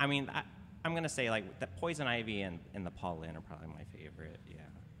I'm gonna say, like, the Poison Ivy and the Paul Lynde are probably my favorite. Yeah.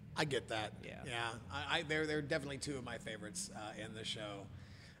 I get that. Yeah. They're definitely two of my favorites in the show.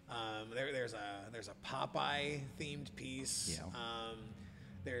 There's a Popeye themed piece. Yeah.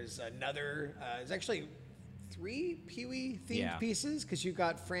 There's another. There's actually 3 Pee-wee themed pieces, because you've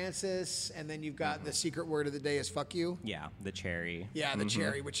got Francis, and then you've got the secret word of the day is "fuck you." Yeah, the cherry. Yeah, the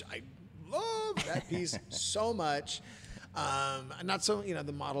cherry, which I love that piece so much. Not so,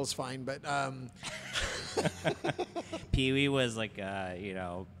 the model's fine, but Pee-wee was like,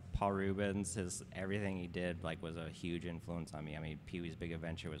 Paul Rubens, everything he did, like, was a huge influence on me. I mean, Pee-wee's Big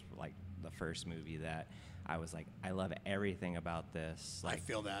Adventure was like the first movie that I was like, I love everything about this. Like, I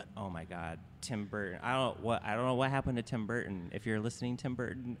feel that. Oh my God, Tim Burton. I don't know what happened to Tim Burton. If you're listening, Tim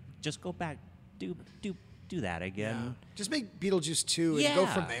Burton, just go back, do that again. Yeah. Just make Beetlejuice 2 and go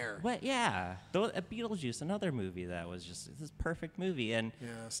from there. What? Yeah. Beetlejuice, another movie that was just this perfect movie. And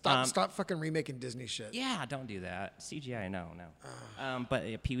stop fucking remaking Disney shit. Yeah, don't do that. CGI, no.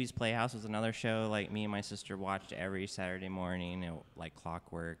 But Pee-wee's Playhouse was another show, like, me and my sister watched every Saturday morning, like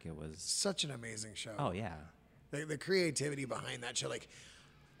clockwork. It was such an amazing show. Oh yeah. The creativity behind that show, like.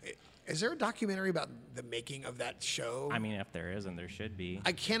 Is there a documentary about the making of that show? I mean, if there isn't, there should be.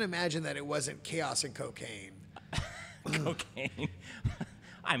 I can't imagine that it wasn't chaos and cocaine. Cocaine.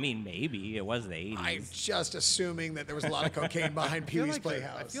 I mean, maybe it was the 80s. I'm just assuming that there was a lot of cocaine behind Pee Wee's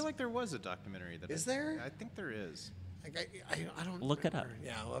Playhouse. I feel like there was a documentary that. Is there? I think there is. Like, I don't Look it up. remember.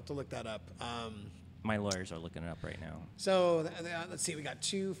 Yeah, we'll have to look that up. My lawyers are looking it up right now. So let's see. We got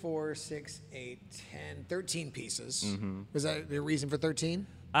 2, 4, 6, 8, 10, 13 pieces. Mm-hmm. Was that the reason for 13?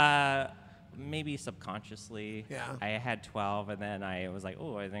 Maybe subconsciously. Yeah. I had 12, and then I was like,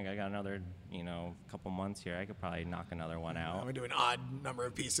 oh, I think I got another, couple months here. I could probably knock another one I'm out. gonna do an odd number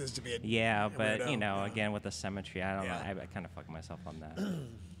of pieces to be a Yeah, but weirdo. again with the symmetry, I don't know. Yeah. I kind of fucked myself on that.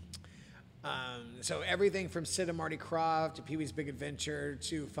 So everything from Sid and Marty Krofft to Pee Wee's Big Adventure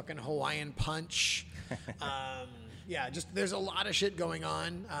to fucking Hawaiian Punch. Yeah, just there's a lot of shit going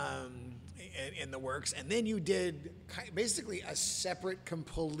on in the works. And then you did basically a separate,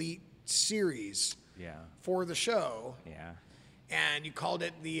 complete series Yeah. for the show. Yeah. And you called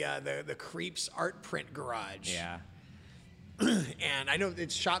it the Creeps Art Print Garage. Yeah. And I know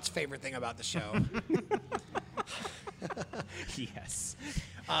it's Shot's favorite thing about the show. Yes.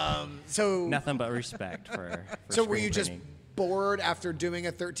 So Nothing but respect for So were screen you just printing. bored after doing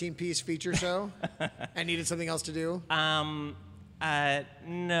a 13-piece feature show and needed something else to do?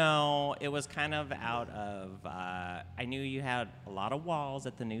 No, it was kind of out of. I knew you had a lot of walls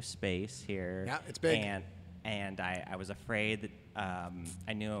at the new space here. Yeah, it's big. And I was afraid that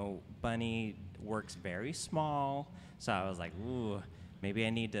I knew Bunny works very small, so I was like, ooh, maybe I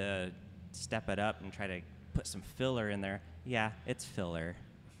need to step it up and try to put some filler in there. Yeah, it's filler.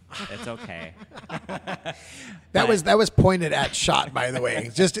 It's okay. That was pointed at Shot, by the way.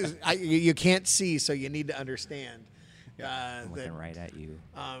 Just you can't see, so you need to understand. I'm looking right at you.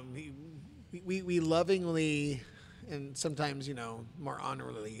 We lovingly and sometimes more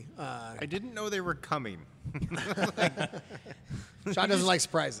honorably. I didn't know they were coming. Shot doesn't like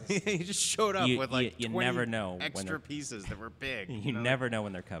surprises. He just showed up with like you 20 never know when extra they're- pieces that were big. You never know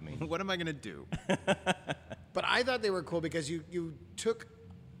when they're coming. What am I gonna do? But I thought they were cool because you took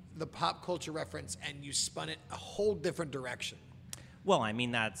the pop culture reference and you spun it a whole different direction. Well, I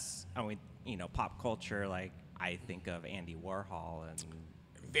mean pop culture. Like I think of Andy Warhol and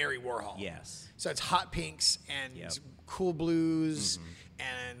Very Warhol. yes, So it's hot pinks and Yep. cool blues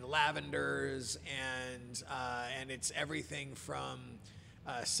and lavenders and it's everything from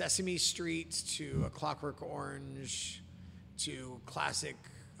Sesame Street to A Clockwork Orange to classic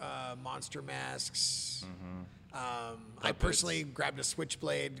monster masks. I personally grabbed a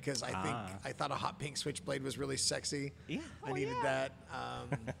switchblade because I thought a hot pink switchblade was really sexy. Yeah. I needed that.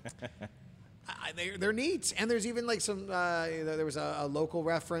 They're neat, and there's even like some. There was a local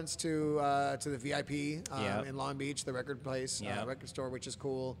reference to the VIP Yep. in Long Beach, the record place, Yep. record store, which is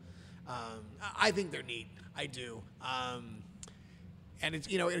cool. I think they're neat. I do. And it's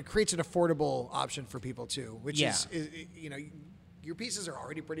it creates an affordable option for people too, which Yeah. is your pieces are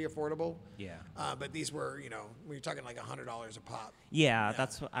already pretty affordable. Yeah. But these were we're talking like $100 a pop. Yeah,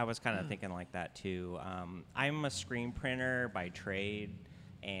 that's what I was kind of thinking like that too. I'm a screen printer by trade,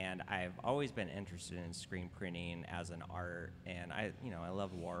 and I've always been interested in screen printing as an art. And I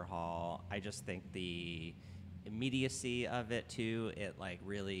love Warhol. I just think the immediacy of it too. It like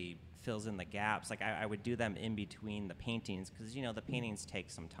really fills in the gaps. Like I would do them in between the paintings because the paintings take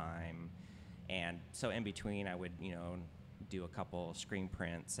some time, and so in between I would do a couple screen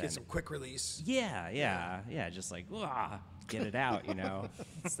prints Get and some quick release. yeah, just like get it out,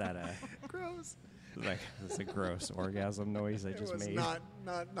 It's that Gross. like it's a gross orgasm noise I It just was made. not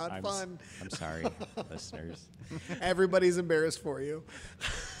I'm fun. I'm sorry, listeners. Everybody's embarrassed for you.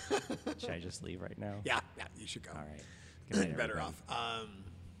 Should I just leave right now? Yeah, you should go. All right. Good night, Better everybody. off.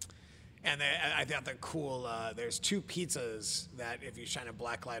 And I thought they're cool. There's 2 pizzas that if you shine a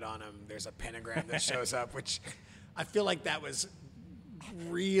black light on them, there's a pentagram that shows up, which I feel like that was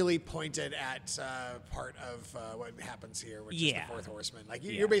really pointed at part of what happens here, which is the Yeah. Fourth Horseman. Like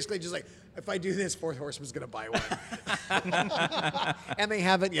Yeah. you're basically just like, if I do this, Fourth Horseman's gonna buy one, and they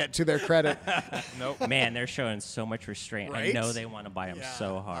haven't yet, to their credit. Nope. Man, they're showing so much restraint. I Right? know they want to buy them Yeah.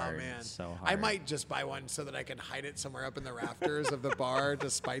 so hard. Oh, man. So hard. I might just buy one so that I can hide it somewhere up in the rafters of the bar to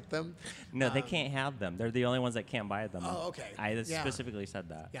spite them. No, they can't have them. They're the only ones that can't buy them. Oh, okay. I Yeah. specifically said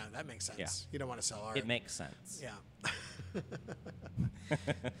that. Yeah, that makes sense. Yeah. You don't want to sell art. It makes sense. Yeah.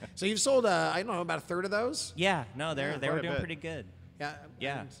 So you've sold, I don't know, about a third of those? Yeah, no, they quite were a doing bit. pretty good. Yeah.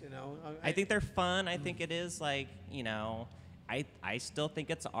 Yeah. And, I think they're fun. I think it is like, I still think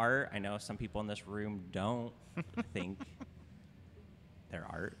it's art. I know some people in this room don't think they're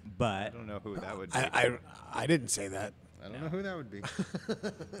art, I but don't know who that would be. I didn't say that. I don't know who that would be.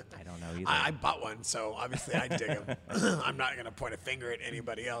 I don't know either. I bought one, so obviously I dig them. I'm not going to point a finger at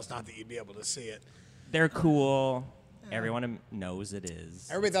anybody else, not that you'd be able to see it. They're cool. Everyone knows it is.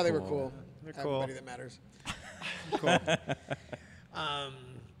 Everybody It's thought they were cool. They're cool. Everybody that matters.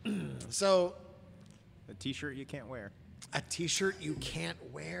 So, A T-shirt you can't wear. a T-shirt you can't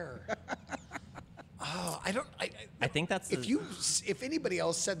wear. Oh, I think that's if anybody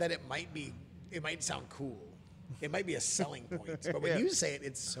else said that, it might sound cool. It might be a selling point. But when you say it,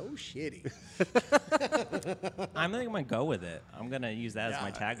 it's so shitty. I'm think I'm gonna go with it. I'm gonna use that as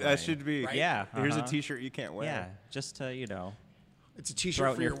my tagline. That should be. Right? Yeah. Here's a uh-huh. T-shirt you can't wear. Yeah, just to It's a throw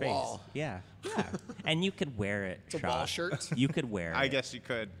T-shirt it for in your face. wall. Yeah, yeah. And you could wear it. It's a wall shirt. You could wear it. I guess you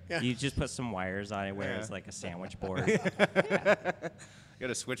could. You just put some wires on it, where it's like a sandwich board. Got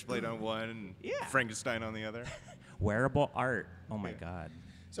a switchblade on one and Yeah. Frankenstein on the other. Wearable art. Oh my God.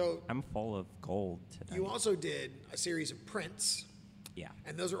 So I'm full of gold today. you also did a series of prints, Yeah.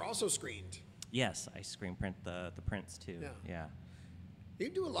 and those are also screened. Yes, I screen print the prints too. Yeah. Yeah. You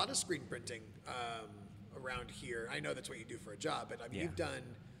do a lot of screen printing around here. I know that's what you do for a job, but I mean, Yeah. you've done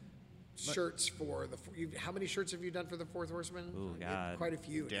shirts for how many shirts have you done for the Fourth Horseman? Ooh, God. Quite a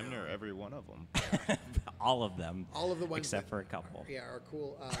few. Damn now. near every one of them. All of them. All of the ones except that for a couple. Yeah, are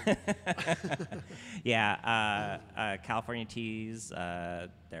cool. Yeah, California Tees. They're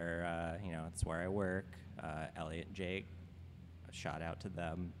it's where I work. Elliot and Jake. A shout out to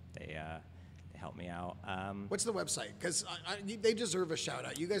them. They help me out. What's the website? Because they deserve a shout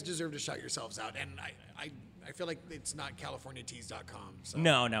out. You guys deserve to shout yourselves out, and I feel like it's not CaliforniaTees.com. So.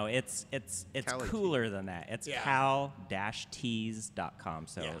 No, it's Cali cooler than that. It's Yeah. cal-tees.com.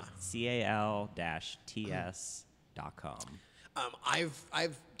 So Yeah. cal-ts.com. I've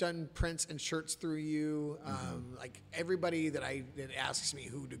done prints and shirts through you. Like everybody that asks me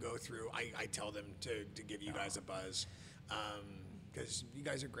who to go through, I tell them to give you guys a buzz, because you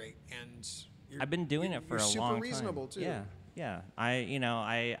guys are great, and I've been doing it for a long time. Super reasonable too. Yeah.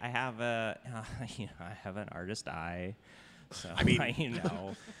 I have a I have an artist eye. So I mean-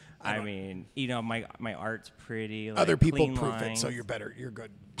 my art's pretty like, Other people clean proof it, lines. so you're better. You're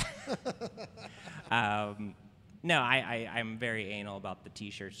good. No, I'm very anal about the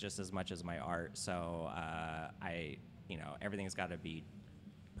T-shirts just as much as my art. So everything's got to be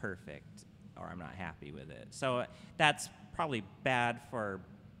perfect, or I'm not happy with it. So that's probably bad for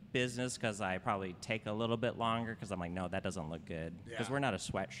business because I probably take a little bit longer because I'm like, no, that doesn't look good because Yeah. we're not a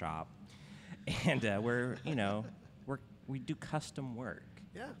sweatshop, and we do custom work.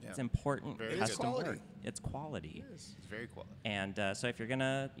 Yeah. It's important. Very Custom good. work. It's quality. It's very quality. And so if you're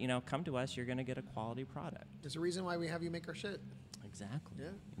gonna, come to us, you're gonna get a quality product. There's a reason why we have you make our shit. Exactly. Yeah.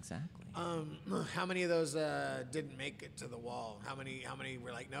 Exactly. How many of those didn't make it to the wall? How many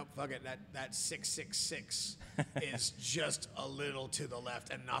were like, nope, fuck it. That 666 is just a little to the left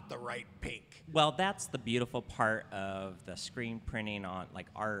and not the right pink. Well, that's the beautiful part of the screen printing on like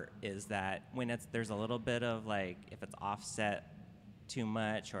art is that when there's a little bit of like if it's offset too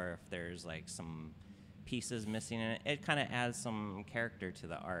much or if there's like some pieces missing in it, it kind of adds some character to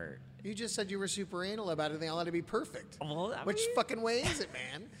the art. You just said you were super anal about it. They all had to be perfect. Well, I Which mean- fucking way is it,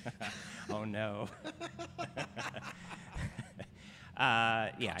 man? Oh no. Yeah,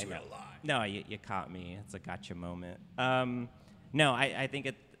 I you in know. a lie. No, you caught me. It's a gotcha moment. No, I think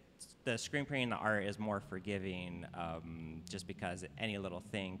the screen printing and the art is more forgiving, just because any little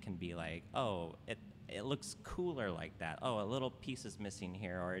thing can be like, oh, it looks cooler like that. Oh, a little piece is missing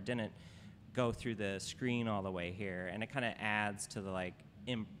here, or it didn't go through the screen all the way here, and it kind of adds to the like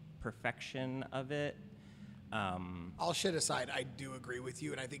imperfection of it. All shit aside, I do agree with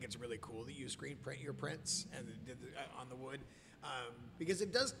you, and I think it's really cool that you screen print your prints and on the wood, because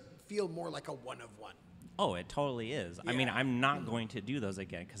it does feel more like a one-of-one. Oh, it totally is. I mean, Yeah. I'm not going to do those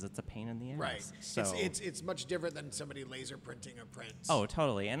again because it's a pain in the ass. Right. So It's much different than somebody laser printing a print. Oh,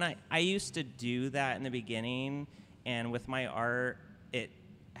 totally. And I used to do that in the beginning, and with my art, it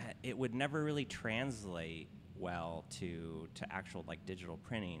would never really translate well to actual like digital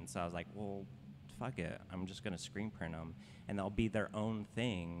printing. So I was like, well, fuck it. I'm just gonna screen print them, and they'll be their own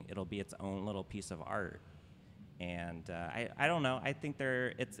thing. It'll be its own little piece of art. And I don't know. I think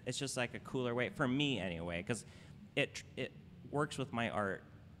it's just like a cooler way for me anyway, because it works with my art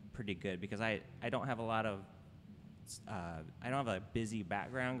pretty good because I don't have a lot of I don't have a busy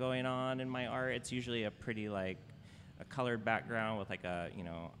background going on in my art. It's usually a pretty like a colored background with like a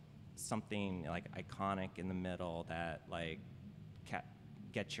something like iconic in the middle that like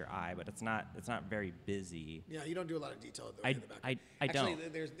gets your eye, but it's not very busy. Yeah, you don't do a lot of detail in the background. I Actually,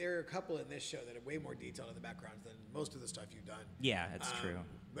 don't. there are a couple in this show that are way more detailed in the backgrounds than most of the stuff you've done. Yeah, it's true.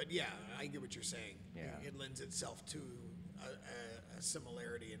 But yeah, I get what you're saying. Yeah. It lends itself to a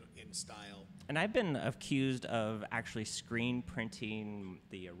similarity in style. And I've been accused of actually screen printing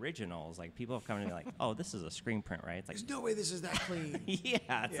the originals. Like people have come to me like, "Oh, this is a screen print, right?" It's like, There's no way this is that clean. yeah,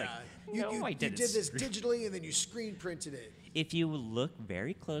 it's like, no, I did you did this digitally and then you screen printed it. If you look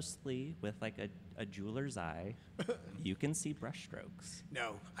very closely with like a jeweler's eye, you can see brush strokes.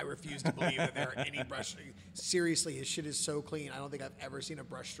 No, I refuse to believe that there are any brush. Seriously, his shit is so clean. I don't think I've ever seen a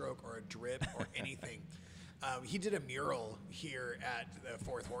brush stroke or a drip or anything. He did a mural here at the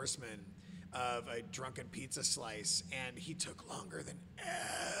Fourth Horseman of a drunken pizza slice, and he took longer than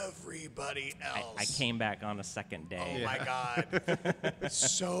everybody else. I came back on a second day. Oh my God,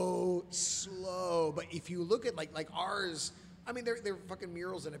 so slow. But if you look at like ours, I mean, they're fucking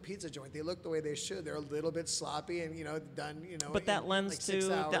murals in a pizza joint. They look the way they should. They're a little bit sloppy and done. But that lends like to 6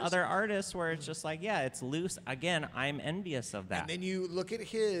 hours. the other artists where it's just like, yeah, it's loose. Again, I'm envious of that. And then you look at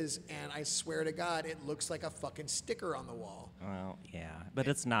his, and I swear to God, it looks like a fucking sticker on the wall. Well, yeah, but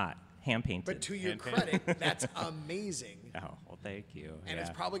it's not hand painted. But to your credit, that's amazing. Oh, well, thank you. And yeah.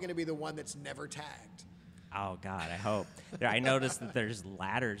 it's probably going to be the one that's never tagged. Oh God, I hope. I noticed that there's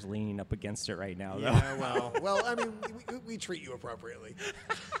ladders leaning up against it right now, though. Yeah, well, I mean, we treat you appropriately.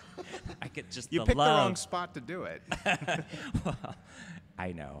 I could just You the picked love. the wrong spot to do it. Well,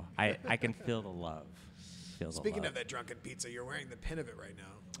 I know. I can feel the love. Speaking of that drunken pizza, you're wearing the pin of it right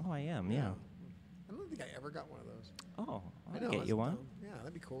now. Oh, I am. Yeah. I don't think I ever got one of those. Oh, I I'll know, get that's you one. dumb. Yeah,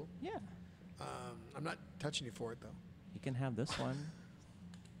 that'd be cool. Yeah. I'm not touching you for it though. You can have this one.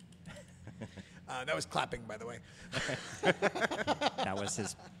 That was clapping, by the way. That was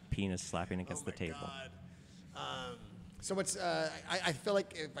his penis slapping against the table. God. So what's I feel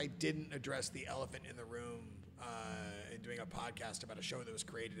like if I didn't address the elephant in the room in doing a podcast about a show that was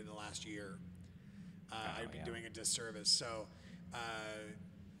created in the last year, I'd be doing a disservice. So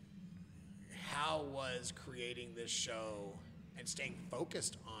how was creating this show and staying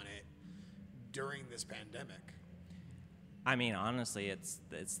focused on it during this pandemic? I mean, honestly, it's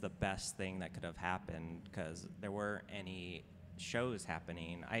the best thing that could have happened because there weren't any shows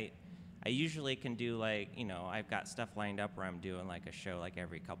happening. I usually can do like, I've got stuff lined up where I'm doing like a show like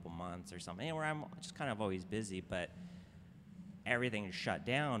every couple months or something, where I'm just kind of always busy, but everything shut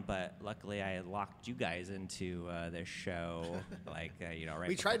down. But luckily, I had locked you guys into this show, like right.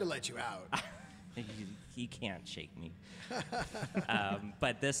 We tried to let you out. He can't shake me.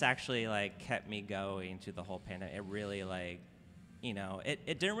 But this actually like kept me going through the whole pandemic. It really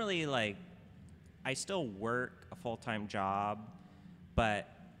it didn't really I still work a full-time job, but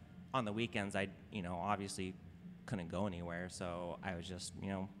on the weekends I obviously couldn't go anywhere, so I was just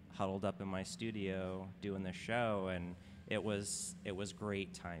huddled up in my studio doing the show, and it was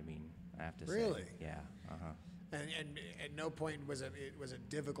great timing, I have to say. Really? Yeah. And at no point was it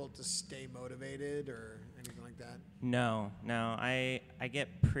difficult to stay motivated or anything like that? No. I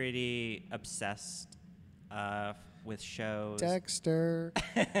get pretty obsessed with shows. Dexter.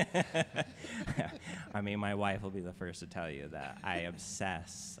 I mean, my wife will be the first to tell you that I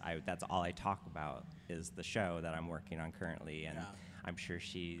obsess. That's all I talk about is the show that I'm working on currently, and I'm sure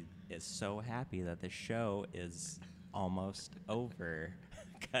she is so happy that the show is almost over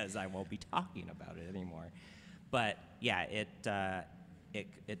because I won't be talking about it anymore. But yeah, it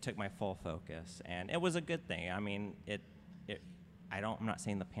took my full focus, and it was a good thing. I mean, I'm not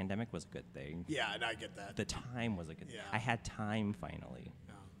saying the pandemic was a good thing. Yeah, and I get that. The time was a good thing. Yeah. I had time finally.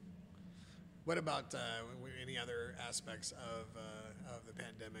 Yeah. What about any other aspects of the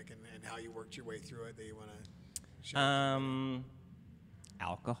pandemic and how you worked your way through it that you want to share?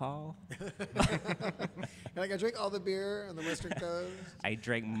 Alcohol. Like I drink all the beer on the Western Coast. I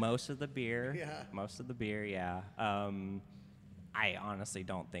drank most of the beer. Yeah. Most of the beer, yeah. I honestly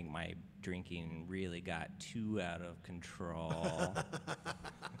don't think my drinking really got too out of control.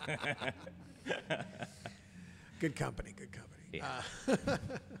 Good company. Yeah.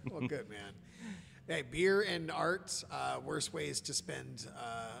 Well, good, man. Hey, beer and art, worst ways to spend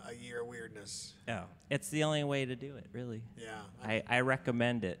a year of weirdness. Oh, it's the only way to do it, really. Yeah. I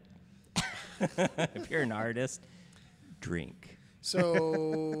recommend it. If you're an artist, drink.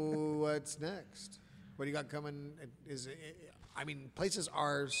 So what's next? What do you got coming? Places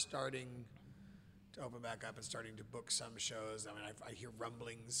are starting to open back up and starting to book some shows. I mean, I hear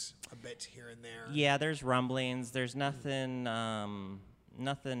rumblings a bit here and there. Yeah, there's rumblings. There's nothing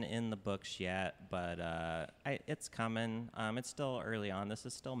in the books yet, but it's coming. It's still early on. This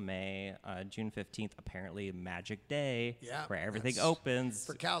is still May. June 15th, apparently Magic Day, where everything opens.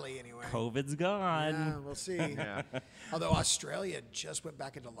 For Cali, anyway. COVID's gone. Yeah, we'll see. Yeah. Although Australia just went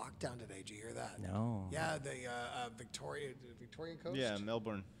back into lockdown today. Did you hear that? No. Yeah, the Victoria Coast? Yeah,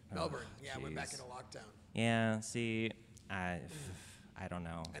 Melbourne. Melbourne. Yeah, went back jeez. into lockdown. Yeah, see, I don't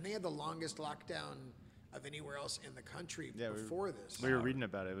know. And they had the longest lockdown of anywhere else in the country Yeah, before this. We were reading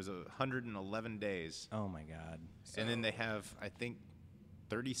about it. It was 111 days. Oh my God. And then they have, I think,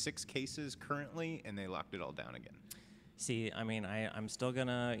 36 cases currently, and they locked it all down again. See, I mean, I'm still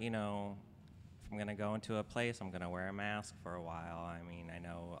gonna, if I'm gonna go into a place, I'm gonna wear a mask for a while. I mean, I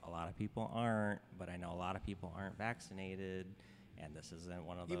know a lot of people aren't, but I know a lot of people aren't vaccinated, and this isn't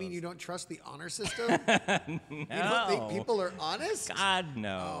one of those. You mean you don't trust the honor system? No. You don't think people are honest? God,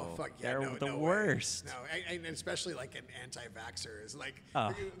 no. Oh, fuck yeah. They're the no worst. Way. No, and especially like an anti-vaxxer is like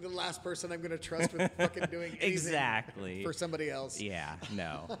Oh. the last person I'm going to trust with fucking doing anything Exactly. for somebody else. Yeah,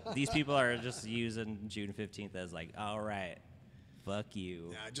 no. These people are just using June 15th as like, all right, fuck you.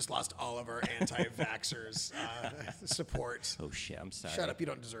 Yeah, I just lost all of our anti-vaxxers support. Oh shit, I'm sorry. Shut up, you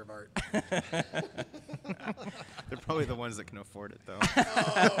don't deserve art. They're probably the ones that can afford it, though.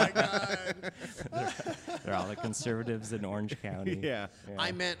 Oh my God. They're all the conservatives in Orange County. Yeah.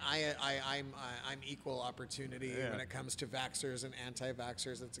 I meant I'm equal opportunity when it comes to vaxxers and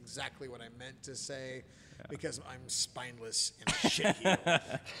anti-vaxxers. That's exactly what I meant to say because I'm spineless and a shit heel.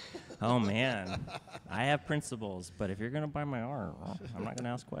 Oh man, I have principles, but if you're gonna buy my art, well, I'm not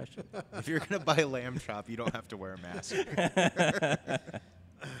gonna ask questions. If you're going to buy lamb chop, you don't have to wear a mask.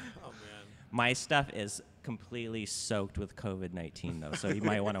 Oh man. My stuff is completely soaked with COVID-19 though, so you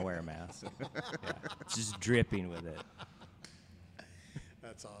might want to wear a mask. Yeah. It's just dripping with it.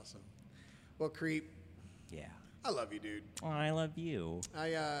 That's awesome. Well, Creep, Yeah. I love you, dude. Oh, I love you,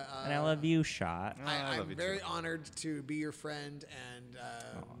 And and I love you, Shot. I love I'm you very too. honored to be your friend, and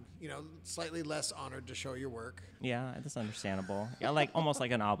slightly less honored to show your work. Yeah, that's understandable. Yeah, like almost like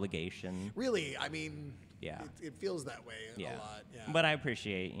an obligation. Really, I mean, Yeah. it feels that way Yeah. a lot. Yeah. But I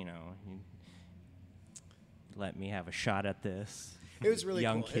appreciate, you let me have a shot at this. it was really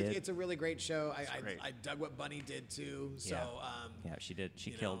young cool. kid. It's a really great show. great. I dug what Bunny did too. So Yeah, she did.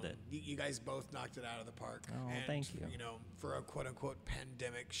 She you killed know, it. You guys both knocked it out of the park. Oh, and, thank you. You know, for a quote unquote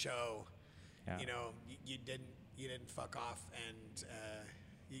pandemic show, Yeah. you didn't fuck off, and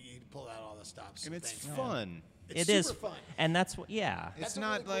you pulled out all the stops. And it's Thank you. fun. It's It is super fun. and that's what. Yeah, It's That's a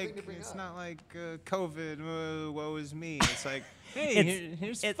not really cool thing like to bring it's up. not like COVID. Woe is me. It's like, hey,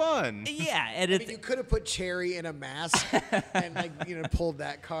 here's it- fun. yeah, and I it's mean, you could have put Cherry in a mask and pulled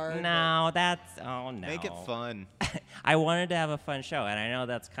that card. no, that's no. Make it fun. I wanted to have a fun show, and I know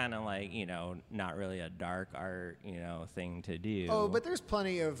that's kind of like not really a dark art thing to do. Oh, but there's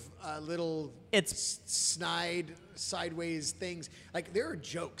plenty of little It's- snide, sideways things. Like there are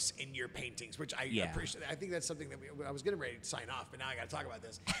jokes in your paintings, which I Yeah. appreciate. I think that's something that I was getting ready to sign off, but now I got to talk about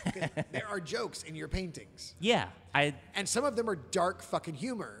this. 'Cause there are jokes in your paintings, yeah, and some of them are dark fucking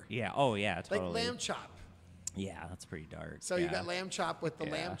humor, yeah, oh yeah, like totally. lamb chop. Yeah, that's pretty dark. So yeah. you got lamb chop with the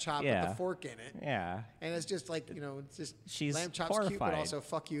Yeah. lamb chop with Yeah. the fork in it. Yeah. And it's just like, it's just She's lamb chop's cute, but horrified. also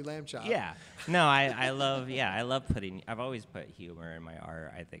fuck you, lamb chop. Yeah. No, I love putting. I've always put humor in my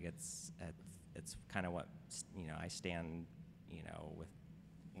art. I think it's kind of what I stand with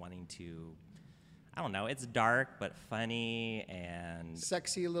wanting to. I don't know. It's dark but funny and.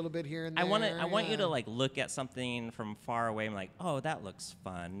 Sexy a little bit here and I there. want you yeah. to like look at something from far away and like, oh, that looks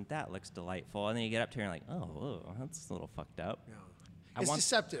fun, that looks delightful, and then you get up to it and you're like, oh, that's a little fucked up. Yeah. I It's want-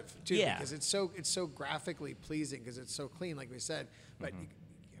 deceptive too, Yeah. because it's so graphically pleasing because it's so clean, like we said. But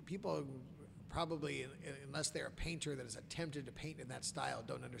people probably, unless they're a painter that has attempted to paint in that style,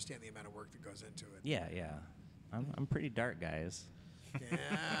 don't understand the amount of work that goes into it. Yeah. I'm pretty dark, guys. Yeah,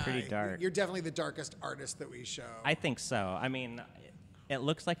 Pretty dark. You're definitely the darkest artist that we show. I think so. I mean, it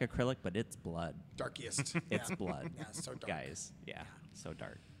looks like acrylic, but it's blood. Darkiest. It's Yeah. blood. Yeah, it's so dark. Guys. Yeah, so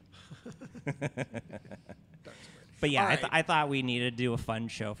dark. Dark's weird. But yeah, All right. I thought we needed to do a fun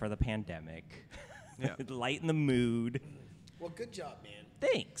show for the pandemic. Yeah. Lighten the mood. Well, good job, man.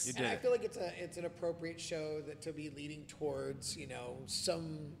 Thanks. You And I did. feel like it's an appropriate show that to be leading towards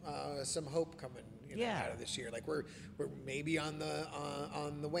some hope coming Yeah. out of this year. Like we're maybe on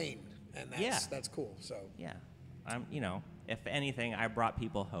the wane, and that's cool. So Yeah. If anything, I brought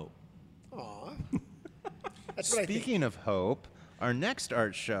people hope. aw, that's what I think. Speaking of hope, our next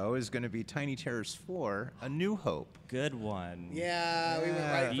art show is going to be Tiny Terrors 4: A New Hope. Good one. Yeah, we went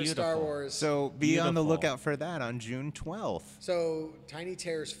right for Star Beautiful. Wars. So be on the Beautiful. lookout for that on June 12th. So Tiny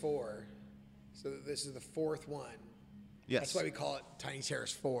Terrors 4. So this is the fourth one. Yes. That's why we call it Tiny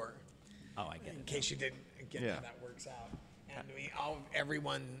Terrors 4. Oh, I get In it. case you didn't get Yeah. how that works out. And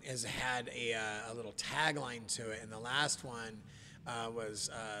everyone has had a little tagline to it. And the last one, was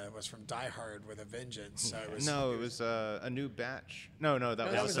from Die Hard with a Vengeance. So it was, No, it was a new batch. No, that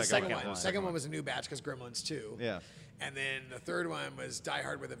that was was the second one. one. The second one was a new batch because Gremlins 2. Yeah. And then the third one was Die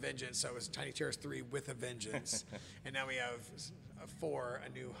Hard with a Vengeance, so it was Tiny Terrors 3 with a Vengeance. And now we have 4, A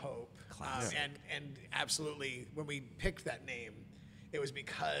New Hope. And absolutely, when we picked that name, it was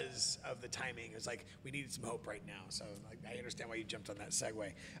because of the timing. It was like, we needed some hope right now. So like, I understand why you jumped on that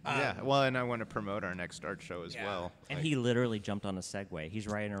segue. Yeah, well, and I want to promote our next art show as Yeah. well. And he literally jumped on a Segway. He's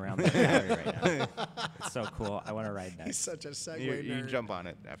riding around the gallery right now. It's so cool. I want to ride that. He's such a segue You nerd. can jump on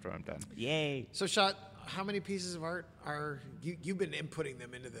it after I'm done. Yay. So, Shot, how many pieces of art are you've been inputting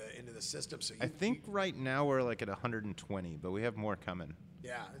them into the system? So I think right now we're like at 120, but we have more coming.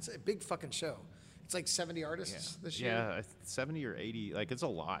 yeah, it's a big fucking show. It's like 70 artists this year. Yeah, 70 or 80. Like, it's a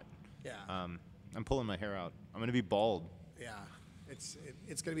lot. Yeah. I'm pulling my hair out. I'm going to be bald. Yeah, it's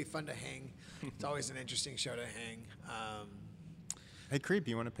going to be fun to hang. It's always an interesting show to hang. Hey, Creep,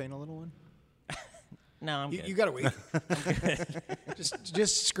 you want to paint a little one? No, I'm good. You got to wait.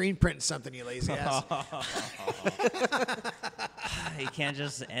 just screen print something, you lazy ass. You can't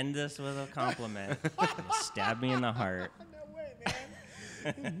just end this with a compliment. Stab me in the heart. No way,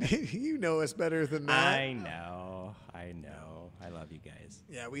 man. You know us better than that. I know. I love you guys.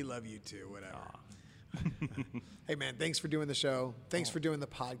 Yeah, we love you too. Whatever. Hey, man, thanks for doing the show. Thanks for doing the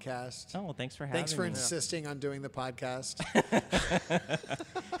podcast. Oh, well, thanks for having Thanks for me. insisting on doing the podcast.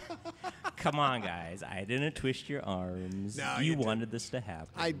 Come on, guys. I didn't twist your arms. No, you you didn't. wanted this to happen.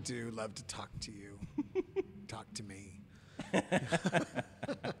 I do love to talk to you. Talk to me.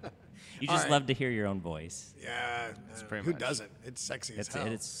 You All just right. love to hear your own voice. Yeah. pretty who much. doesn't? It's sexy as It's hell.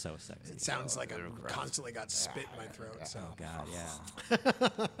 it's so sexy. It sounds like I'm constantly got spit in my throat. So. Oh God,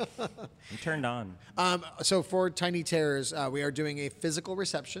 yeah. I'm turned on. So for Tiny Terrors, we are doing a physical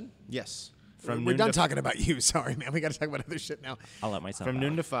reception. Yes. We're noon done to talking about you. Sorry, man. We got to talk about other shit now. I'll let myself From out.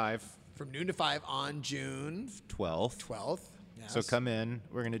 noon to 5, From noon to 5 on June 12th. 12th. Yes. So come in.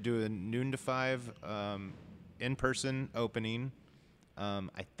 We're going to do a noon to 5 in-person opening.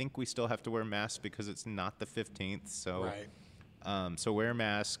 I think we still have to wear masks because it's not the 15th. So, Right. So wear a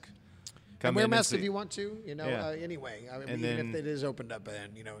mask. And wear in masks see- if you want to, you know, Yeah. Anyway. I mean, And even then- if it is opened up,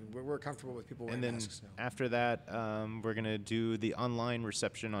 and, you know, we're comfortable with people wearing And then masks now. after that, we're going to do the online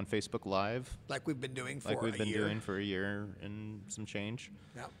reception on Facebook Live, Like we've been doing for like we've a been year. doing for a year and some change.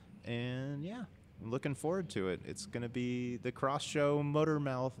 Yeah. And yeah, I'm looking forward to it. It's going to be the Cross Show Motor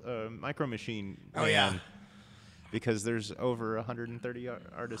Mouth Micro Machine. Oh, yeah. Man, because there's over 130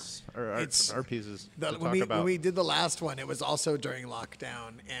 artists or It's- art pieces to when talk we about. when we did the last one, it was also during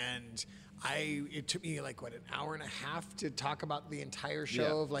lockdown, and it took me like an hour and a half to talk about the entire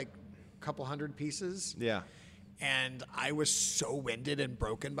show Yeah. of like a couple hundred pieces. Yeah. And I was so winded and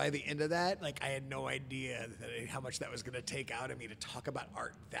broken by the end of that. Like I had no idea how much that was going to take out of me to talk about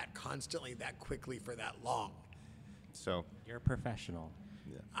art that constantly, that quickly for that long. So You're a professional.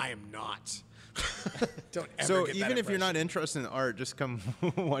 I am not. Don't ever so get that even if you're not impression. interested in art, just come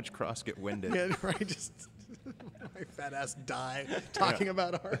watch Cross get winded. Yeah, right. Just my fat ass die talking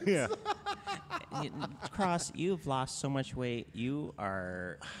about art. Yeah. Cross, you've lost so much weight. You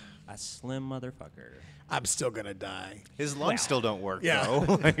are a slim motherfucker. I'm still gonna die. His lungs still don't work Yeah.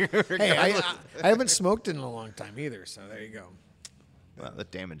 though. Hey, I haven't smoked in a long time either, so there you go. Well, the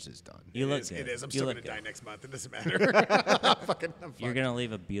damage is done. You look It good. is. I'm You still look gonna die good. next month. It doesn't matter. I'm You're gonna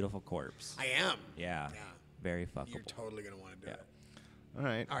leave a beautiful corpse. I am. Yeah. Yeah. Very fuckable. You're totally gonna want to do Yeah. it. All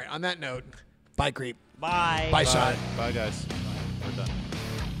right. All right. On that note, bye, creep. Bye. Bye, Shot. Bye, guys. We're done.